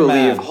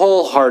believe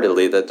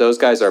wholeheartedly that those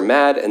guys are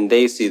mad and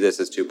they see this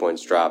as 2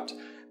 points dropped.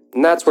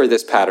 And that's where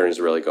this pattern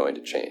is really going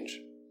to change.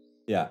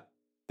 Yeah.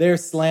 They're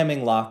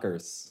slamming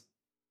lockers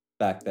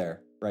back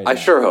there right now. I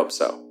sure hope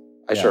so.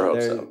 I sure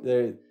hope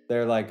so.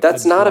 They're like,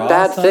 that's not a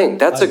bad thing.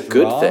 That's a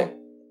good thing.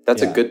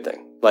 That's a good thing.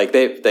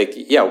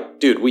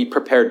 Dude, we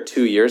prepared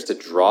 2 years to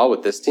draw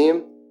with this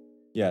team.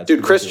 Yeah,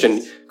 dude,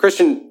 Christian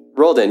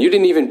Roldan, you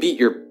didn't even beat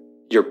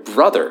your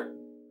brother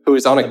who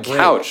was on a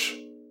couch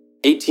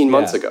 18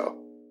 months ago.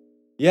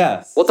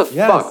 Yes. What the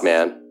fuck,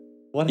 man?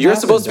 You're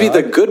supposed to be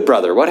the good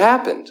brother. What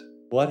happened?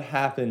 What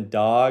happened,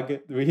 dog?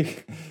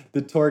 He's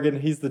the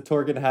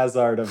Torgan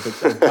Hazard of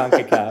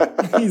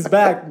CONCACAF. He's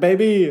back,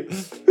 baby.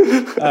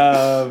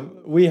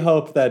 We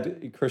hope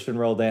that Christian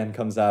Roldan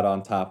comes out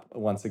on top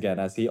once again,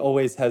 as he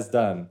always has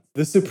done.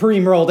 The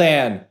Supreme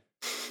Roldan.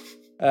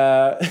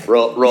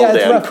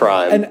 Roldan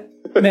Prime. And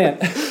man,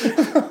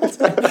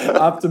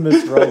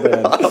 Optimus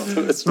Roldan.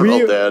 Optimus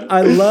Roldan.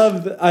 I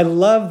love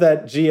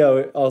that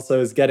Gio also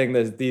is getting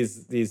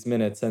these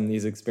minutes and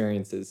these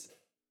experiences.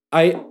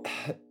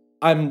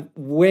 I'm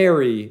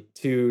wary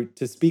to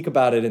speak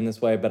about it in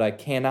this way, but I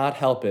cannot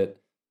help it.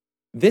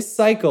 this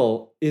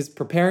cycle is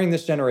preparing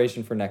this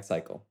generation for next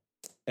cycle.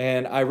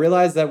 And I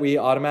realize that we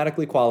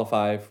automatically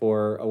qualify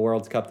for a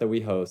World Cup that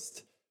we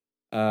host,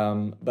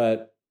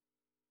 but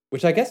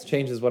which I guess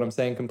changes what I'm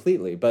saying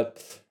completely.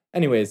 But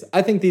anyways,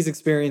 I think these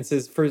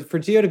experiences, for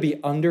Gio to be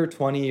under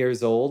 20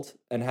 years old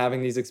and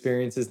having these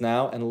experiences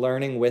now and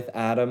learning with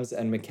Adams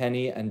and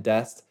McKennie and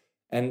Dest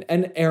and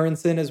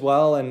Aronson as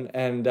well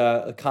and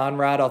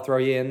Conrad, I'll throw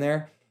you in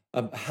there,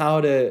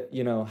 how to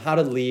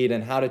lead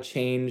and how to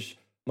change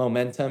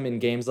momentum in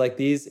games like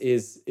these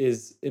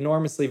is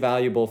enormously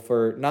valuable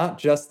for not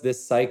just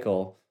this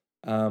cycle,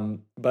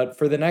 but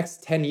for the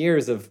next 10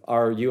 years of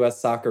our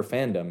U.S. soccer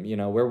fandom.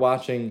 We're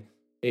watching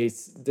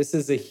this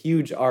is a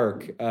huge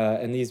arc,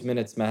 and these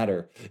minutes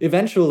matter.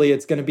 Eventually,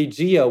 it's going to be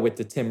Gio with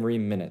the Tim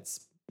Ream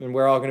minutes, and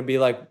we're all going to be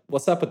like,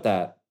 "What's up with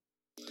that?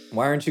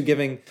 Why aren't you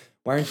giving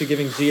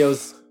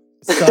Gio's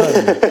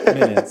son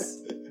minutes?"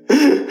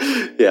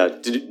 Yeah,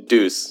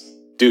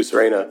 Deuce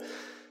Reyna.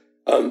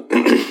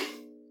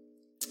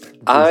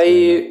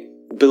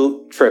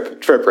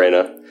 Trip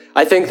Reyna.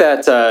 I think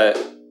that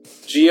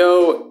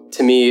Gio,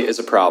 to me, is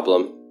a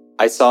problem.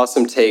 I saw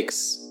some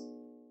takes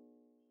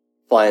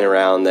flying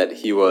around that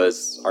he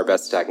was our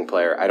best attacking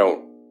player. I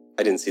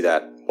didn't see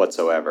that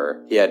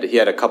whatsoever. He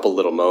had a couple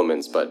little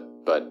moments, but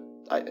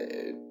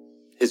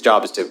his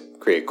job is to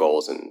create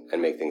goals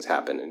and make things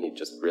happen, and he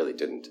just really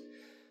didn't.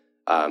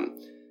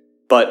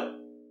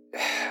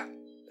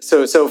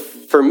 So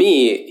for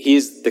me,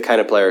 he's the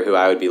kind of player who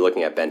I would be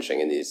looking at benching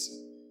in these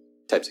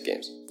types of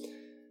games.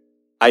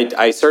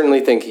 I certainly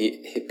think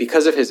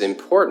because of his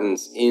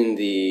importance in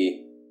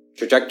the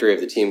trajectory of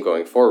the team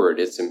going forward,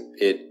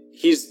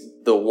 he's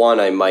the one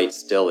I might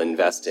still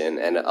invest in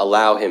and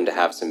allow him to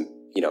have some,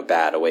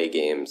 bad away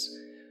games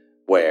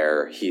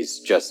where he's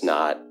just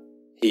not,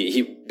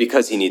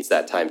 because he needs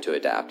that time to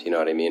adapt. You know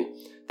what I mean?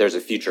 There's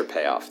a future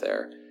payoff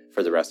there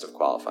for the rest of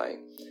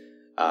qualifying.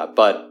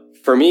 But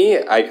for me,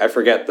 I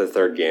forget the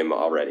third game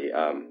already.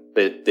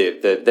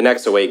 The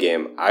next away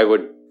game, I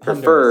would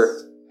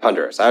prefer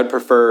Honduras. I would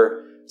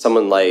prefer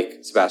someone like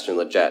Sebastian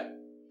Lletget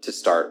to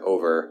start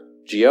over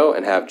Gio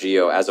and have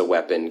Gio as a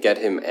weapon, get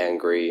him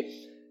angry,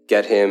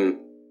 get him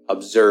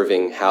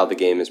observing how the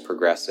game is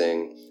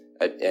progressing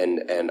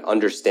and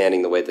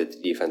understanding the way that the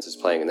defense is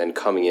playing, and then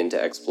coming in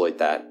to exploit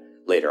that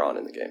later on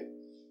in the game.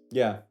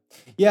 Yeah,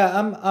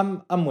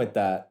 I'm with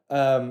that.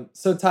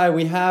 So Ty,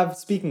 we have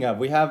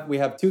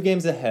 2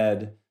 games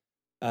ahead.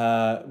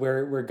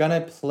 We're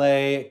gonna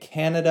play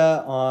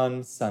Canada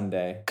on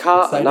Sunday.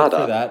 Excited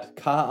for that.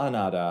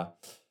 Ka'anada.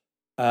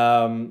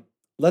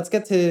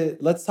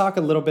 Let's talk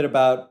a little bit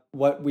about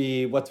what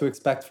to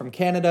expect from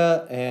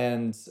Canada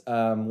and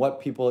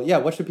what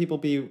should people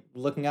be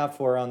looking out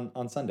for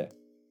on Sunday.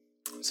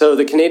 So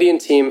the Canadian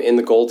team in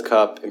the Gold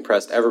Cup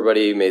impressed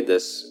everybody, made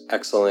this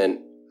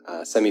excellent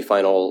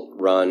semifinal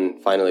run,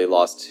 finally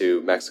lost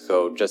to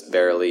Mexico just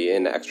barely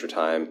in extra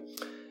time,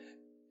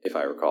 if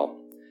I recall.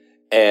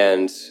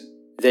 And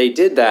they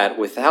did that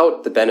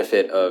without the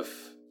benefit of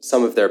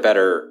some of their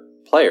better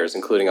players,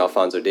 including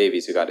Alphonso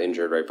Davies, who got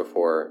injured right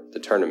before the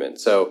tournament.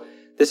 So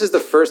this is the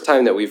first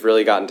time that we've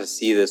really gotten to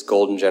see this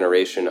golden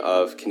generation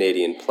of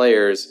Canadian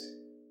players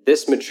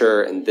this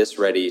mature and this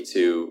ready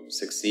to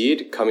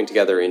succeed, coming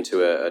together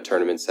into a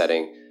tournament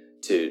setting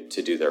to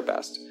do their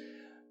best.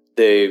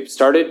 They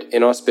started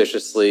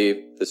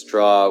inauspiciously. This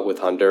draw with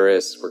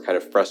Honduras, were kind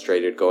of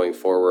frustrated going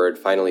forward,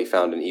 finally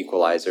found an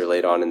equalizer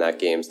late on in that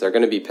game. So they're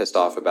going to be pissed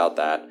off about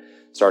that,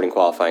 starting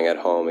qualifying at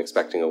home,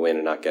 expecting a win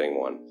and not getting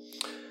one.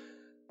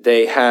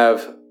 They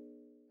have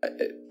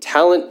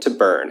talent to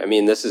burn. I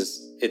mean,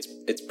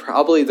 it's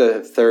probably the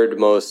third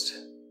most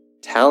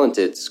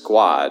talented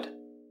squad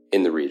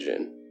in the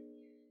region.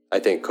 I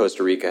think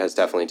Costa Rica has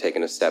definitely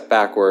taken a step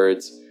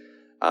backwards.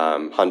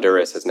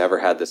 Honduras has never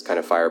had this kind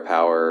of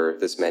firepower,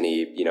 this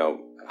many,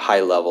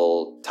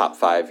 high-level, top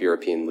 5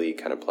 European League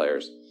kind of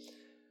players.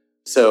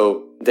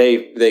 So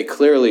they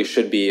clearly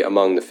should be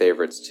among the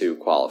favorites to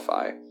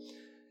qualify.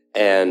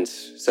 And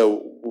so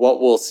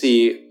what we'll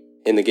see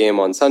in the game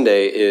on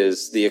Sunday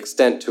is the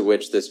extent to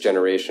which this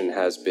generation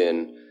has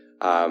been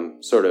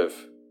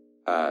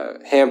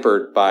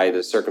hampered by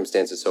the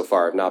circumstances so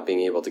far of not being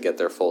able to get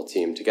their full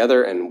team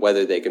together, and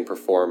whether they can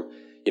perform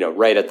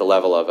right at the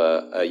level of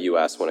a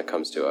U.S. when it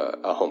comes to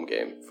a home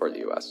game for the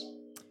U.S.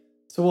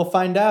 So we'll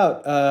find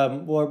out.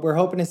 We're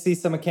hoping to see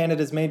some of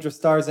Canada's major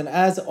stars. And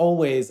as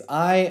always,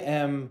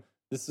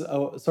 this is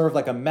sort of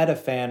like a meta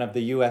fan of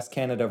the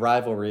U.S.-Canada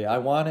rivalry. I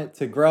want it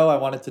to grow. I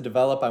want it to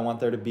develop. I want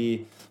there to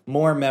be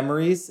more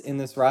memories in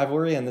this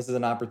rivalry, and this is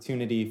an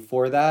opportunity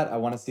for that. I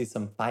want to see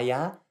some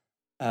fire.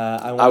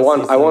 I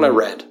want a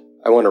red.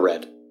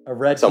 A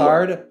red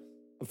somewhere. Card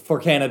for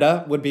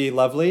Canada would be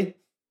lovely.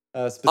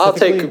 I'll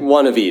take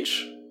one of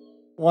each.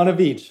 One of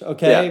each,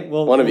 okay? Yeah,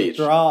 we'll each.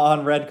 Draw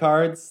on red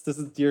cards. This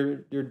is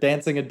you're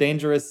dancing a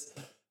dangerous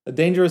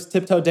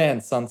tiptoe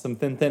dance on some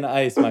thin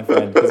ice, my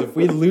friend. Because if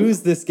we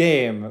lose this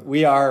game,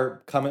 we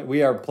are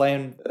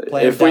playing.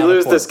 If we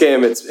lose this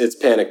game, it's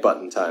panic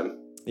button time.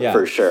 Yeah,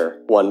 for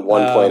sure. One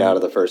point out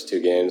of the first 2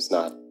 games.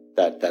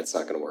 That's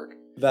not going to work.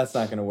 That's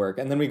not going to work.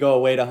 And then we go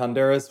away to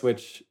Honduras,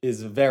 which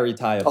is very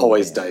tiable.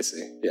 Always game.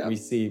 dicey. Yeah.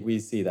 We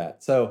see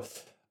that. So,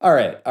 all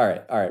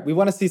right. We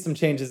want to see some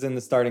changes in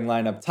the starting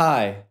lineup.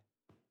 Ty,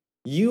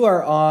 you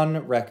are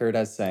on record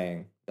as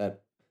saying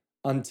that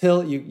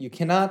until you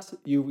cannot,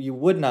 you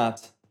would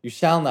not, you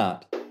shall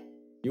not,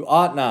 you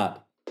ought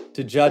not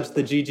to judge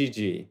the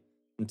GGG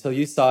until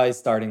you saw a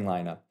starting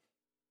lineup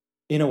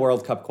in a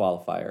World Cup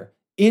qualifier.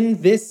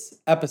 In this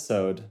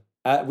episode,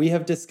 we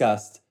have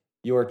discussed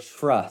your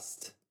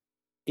trust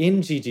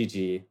in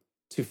GGG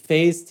to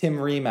phase Tim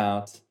Ream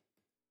out,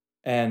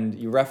 and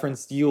you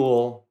referenced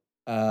Yule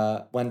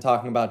when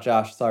talking about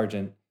Josh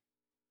Sargent,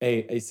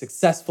 a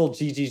successful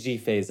GGG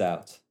phase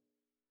out.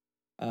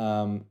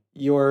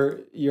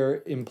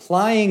 You're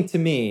implying to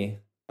me,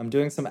 I'm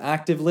doing some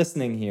active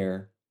listening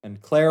here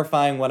and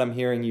clarifying what I'm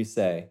hearing you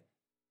say,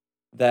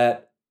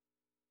 that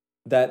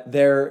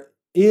there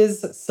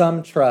is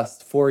some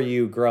trust for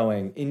you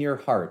growing in your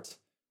heart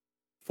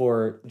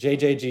for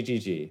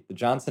JJGGG, the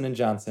Johnson &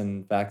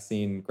 Johnson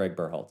vaccine, Greg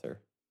Berhalter.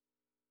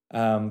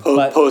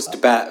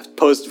 Post-vax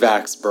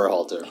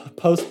Berhalter.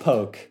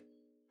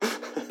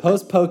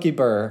 Post-pokey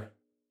Burr.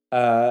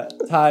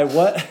 Ty,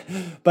 what?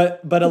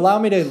 But allow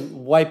me to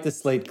wipe the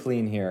slate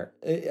clean here,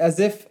 as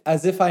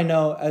if I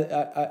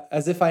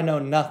know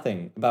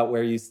nothing about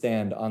where you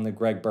stand on the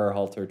Greg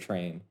Berhalter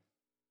train.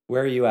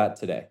 Where are you at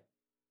today?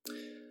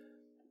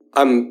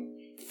 I'm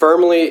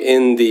firmly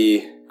in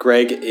the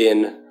Greg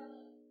in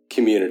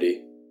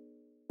community.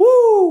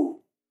 Woo!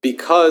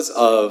 Because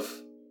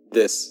of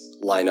this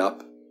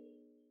lineup.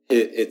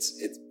 It's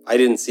I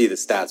didn't see the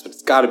stats, but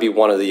it's got to be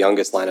one of the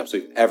youngest lineups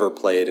we've ever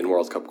played in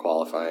World Cup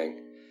qualifying.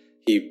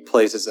 He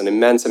places an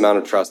immense amount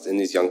of trust in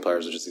these young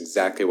players, which is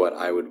exactly what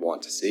I would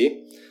want to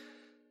see.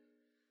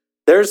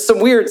 There's some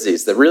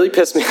weirdsies that really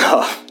piss me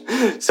off.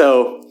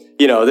 So,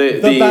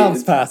 the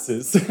bounce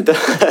passes.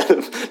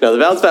 The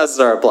bounce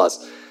passes are a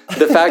plus.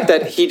 The fact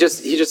that he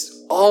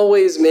just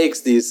always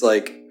makes these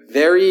like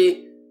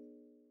very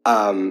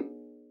sort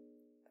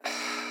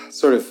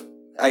of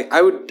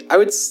I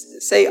would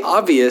say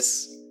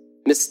obvious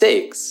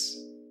mistakes,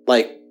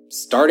 like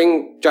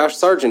starting Josh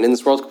Sargent in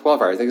this World Cup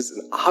qualifier. I think it's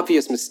an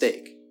obvious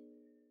mistake.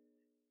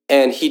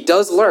 And he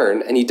does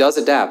learn and he does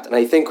adapt, and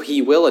I think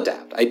he will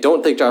adapt. I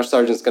don't think Josh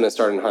Sargent's going to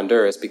start in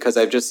Honduras because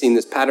I've just seen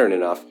this pattern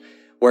enough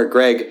where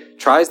Greg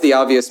tries the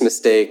obvious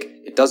mistake,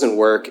 it doesn't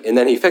work, and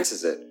then he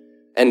fixes it.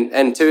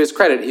 And to his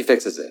credit, he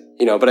fixes it.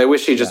 But I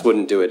wish he just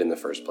wouldn't do it in the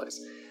first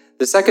place.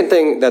 The second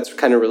thing that's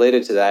kind of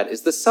related to that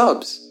is the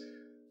subs.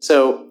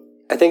 So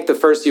I think the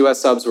first U.S.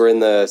 subs were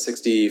in the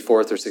 64th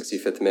or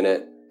 65th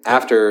minute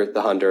after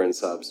the Honduran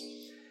subs.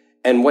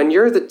 And when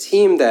you're the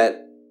team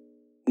that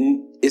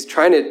is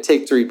trying to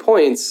take 3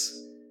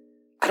 points,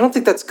 I don't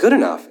think that's good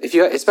enough.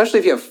 Especially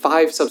if you have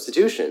 5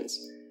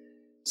 substitutions.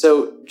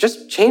 So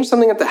just change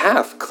something at the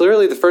half.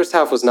 Clearly the first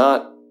half was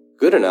not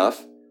good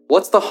enough.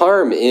 What's the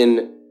harm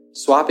in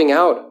swapping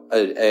out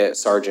a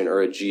Sargent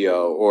or a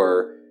Gio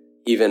or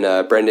even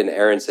Brendan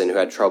Aronson who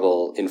had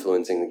trouble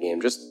influencing the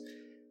game? Just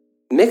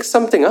mix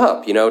something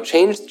up,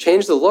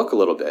 change the look a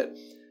little bit.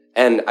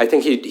 And I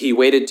think he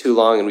waited too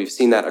long, and we've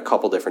seen that a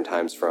couple different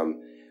times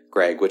from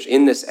Greg, which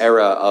in this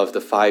era of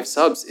the 5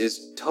 subs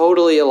is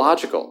totally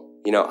illogical.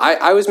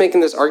 I was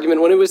making this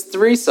argument when it was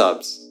 3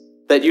 subs,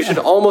 that you should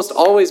almost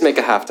always make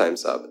a halftime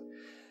sub.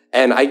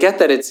 And I get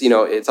that it's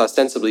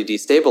ostensibly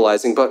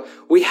destabilizing, but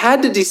we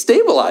had to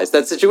destabilize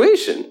that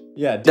situation.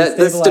 Yeah,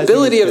 the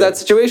stability of that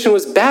situation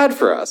was bad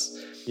for us.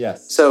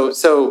 Yes.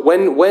 So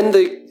when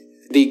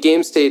the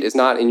game state is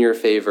not in your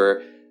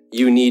favor,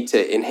 you need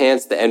to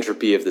enhance the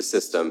entropy of the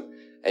system,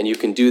 and you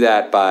can do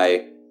that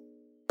by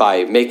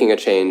making a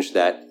change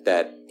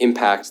that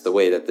impacts the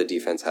way that the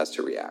defense has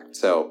to react.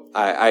 So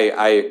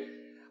I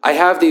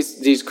have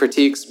these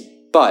critiques,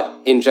 but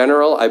in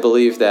general, I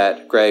believe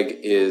that Greg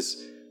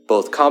is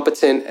both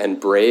competent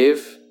and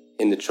brave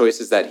in the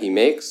choices that he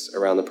makes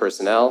around the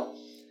personnel.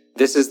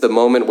 This is the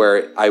moment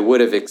where I would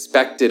have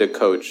expected a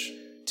coach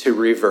to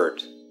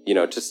revert,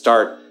 to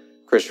start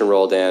Christian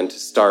Roldan, to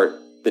start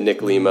the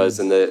Nick Limas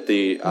and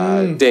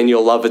the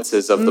Daniel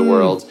Lovitzes of the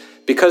world,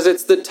 because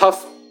it's the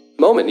tough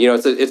moment.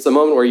 It's the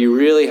moment where you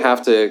really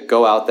have to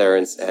go out there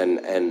and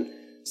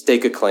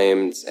stake a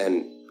claim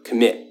and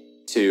commit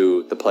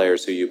to the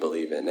players who you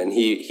believe in. And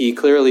he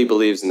clearly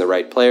believes in the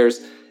right players,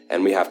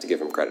 and we have to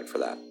give him credit for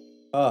that.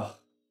 Oh,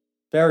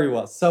 very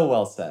well. So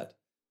well said.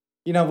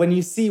 When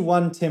you see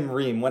one Tim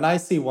Ream, when I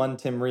see one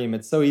Tim Ream,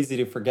 it's so easy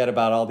to forget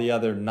about all the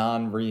other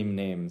non-Ream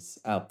names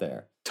out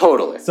there.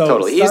 Totally.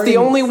 He's the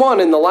only one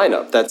in the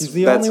lineup. That's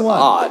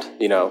odd,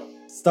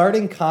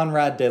 Starting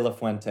Conrad De La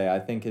Fuente, I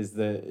think,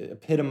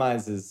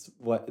 epitomizes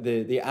what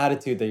the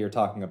attitude that you're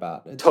talking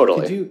about.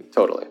 Totally.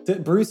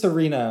 Bruce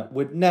Arena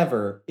would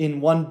never, in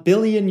 1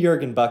 billion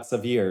Jurgen Bucks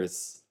of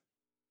years,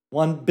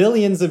 1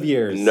 billions of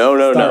years.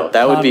 No.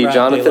 That would be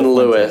Jonathan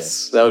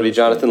Lewis. That would be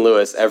Jonathan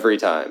Lewis every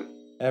time.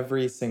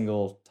 Every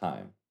single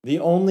time. The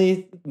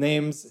only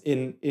names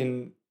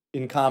in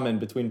common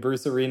between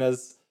Bruce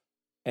Arenas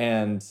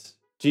and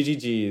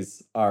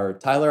GGGs are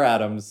Tyler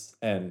Adams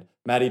and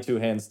Matty Two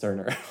Hands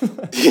Turner.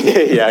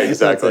 Yeah,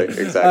 exactly.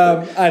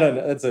 Exactly. I don't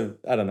know.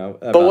 I don't know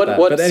about that.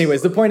 But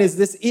anyways, the point is,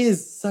 this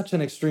is such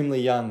an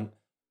extremely young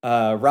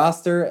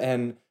roster,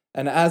 and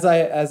as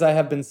I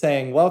have been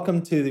saying,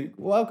 welcome to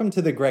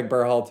the Greg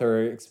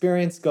Berhalter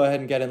experience. Go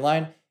ahead and get in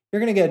line. You're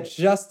gonna get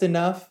just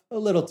enough, a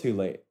little too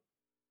late.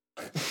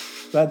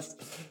 That's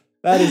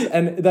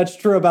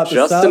true about the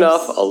subs. Just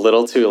enough, a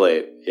little too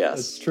late. Yes,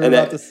 that's true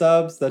about the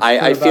subs. That's true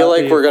I feel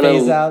about like we're gonna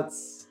phase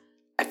outs.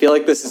 I feel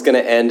like this is gonna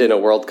end in a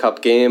World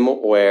Cup game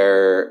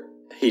where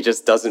he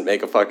just doesn't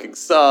make a fucking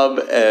sub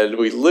and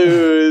we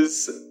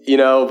lose.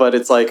 But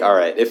it's like, all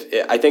right,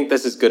 I think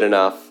this is good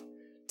enough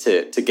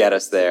to get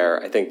us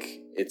there. I think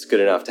it's good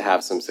enough to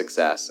have some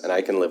success, and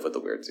I can live with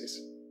the weirdsies.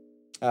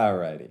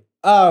 Alrighty.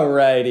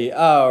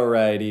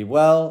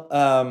 Well,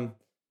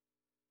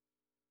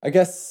 I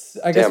guess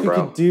we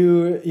could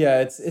do,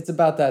 it's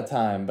about that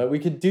time, but we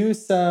could do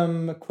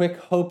some quick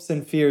hopes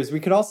and fears. We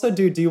could also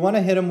do you want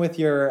to hit them with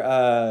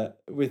your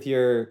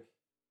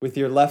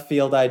left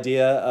field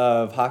idea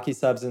of hockey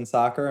subs in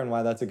soccer and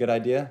why that's a good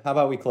idea? How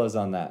about we close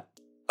on that?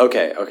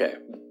 Okay.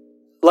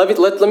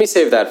 Let me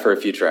save that for a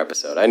future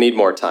episode. I need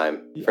more time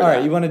for All that.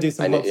 right, you want to do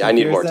some hopes and fears? I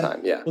need more then?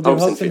 time, yeah. We'll do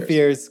hopes and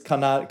fears, ka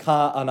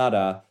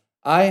anada.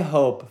 I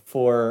hope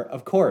for,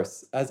 of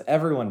course, as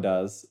everyone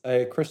does,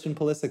 a Christian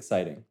Pulisic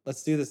sighting.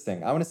 Let's do this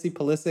thing. I want to see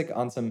Pulisic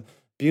on some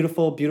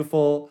beautiful,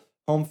 beautiful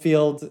home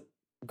field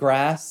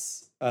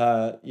grass.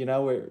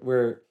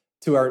 We're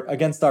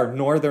against our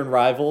northern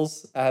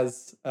rivals,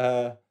 as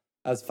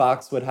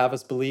Fox would have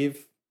us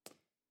believe.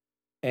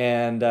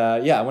 And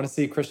I want to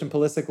see Christian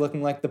Pulisic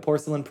looking like the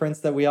porcelain prince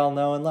that we all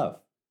know and love.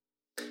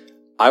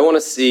 I want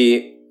to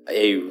see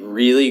a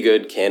really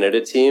good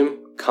Canada team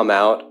come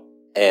out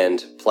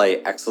and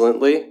play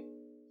excellently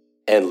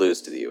and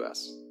lose to the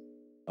US.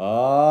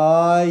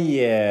 Oh,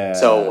 yeah.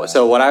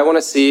 So what I want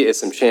to see is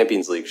some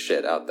Champions League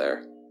shit out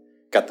there.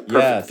 Got the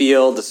perfect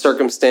field, the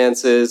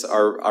circumstances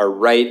are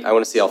right. I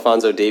want to see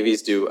Alphonso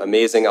Davies do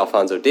amazing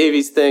Alphonso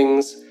Davies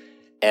things,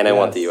 and I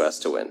want the US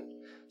to win.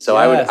 So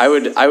I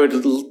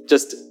would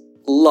just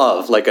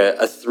love like a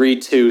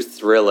 3-2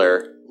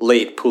 thriller,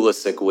 late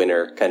Pulisic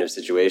winner kind of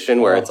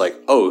situation where it's like,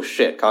 oh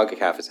shit,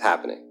 CONCACAF is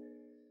happening.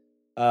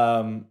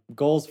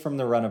 Goals from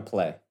the run of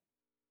play.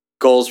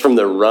 Goals from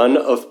the run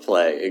of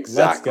play.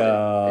 Exactly.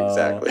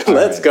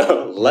 Let's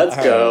go. Let's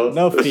go. Right.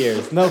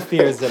 No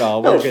fears at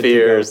all. We're good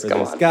to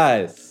go for this.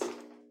 Guys,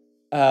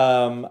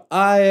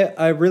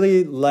 I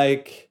really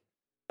like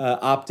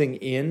opting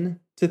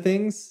in to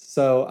things.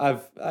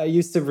 So I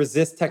used to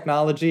resist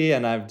technology,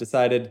 and I've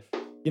decided,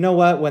 you know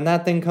what? When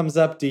that thing comes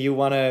up, do you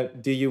want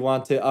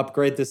to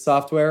upgrade this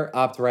software?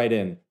 Opt right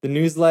in. The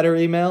newsletter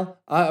email,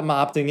 I'm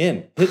opting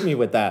in. Hit me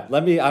with that.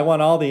 I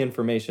want all the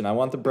information. I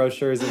want the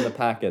brochures and the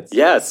packets.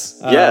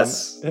 Yes.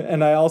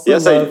 And I also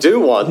I do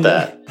want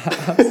that.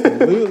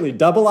 Absolutely.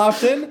 Double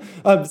opt-in?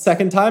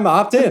 Second time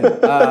opt-in.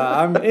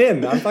 I'm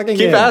in. I'm fucking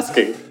Keep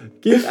in.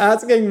 Keep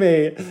asking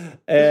me.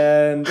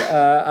 And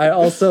I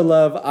also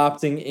love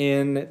opting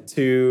in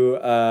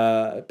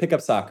to pick up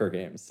soccer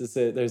games.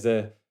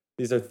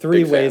 These are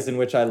three ways in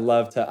which I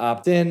love to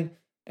opt in,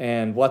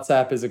 and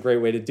WhatsApp is a great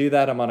way to do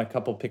that. I'm on a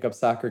couple pickup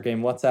soccer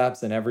game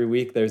WhatsApps, and every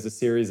week there's a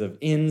series of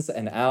ins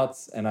and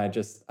outs, and I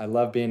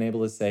love being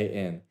able to say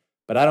in.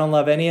 But I don't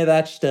love any of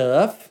that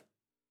stuff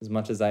as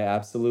much as I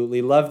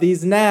absolutely love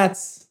these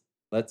Nats.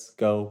 Let's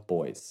go,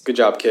 boys. Good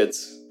job,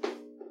 kids.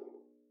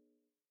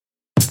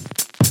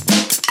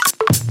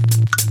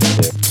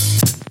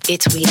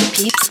 It's We the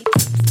Peeps.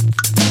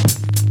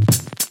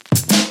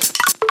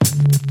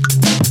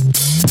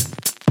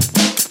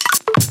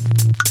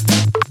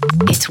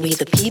 It's We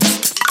the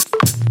Peeps.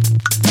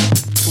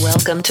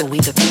 Welcome to We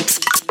the Peeps.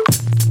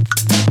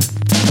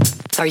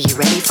 Are you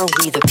ready for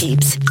We the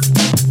Peeps?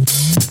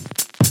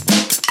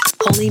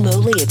 Holy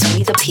moly, it's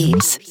We the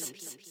Peeps.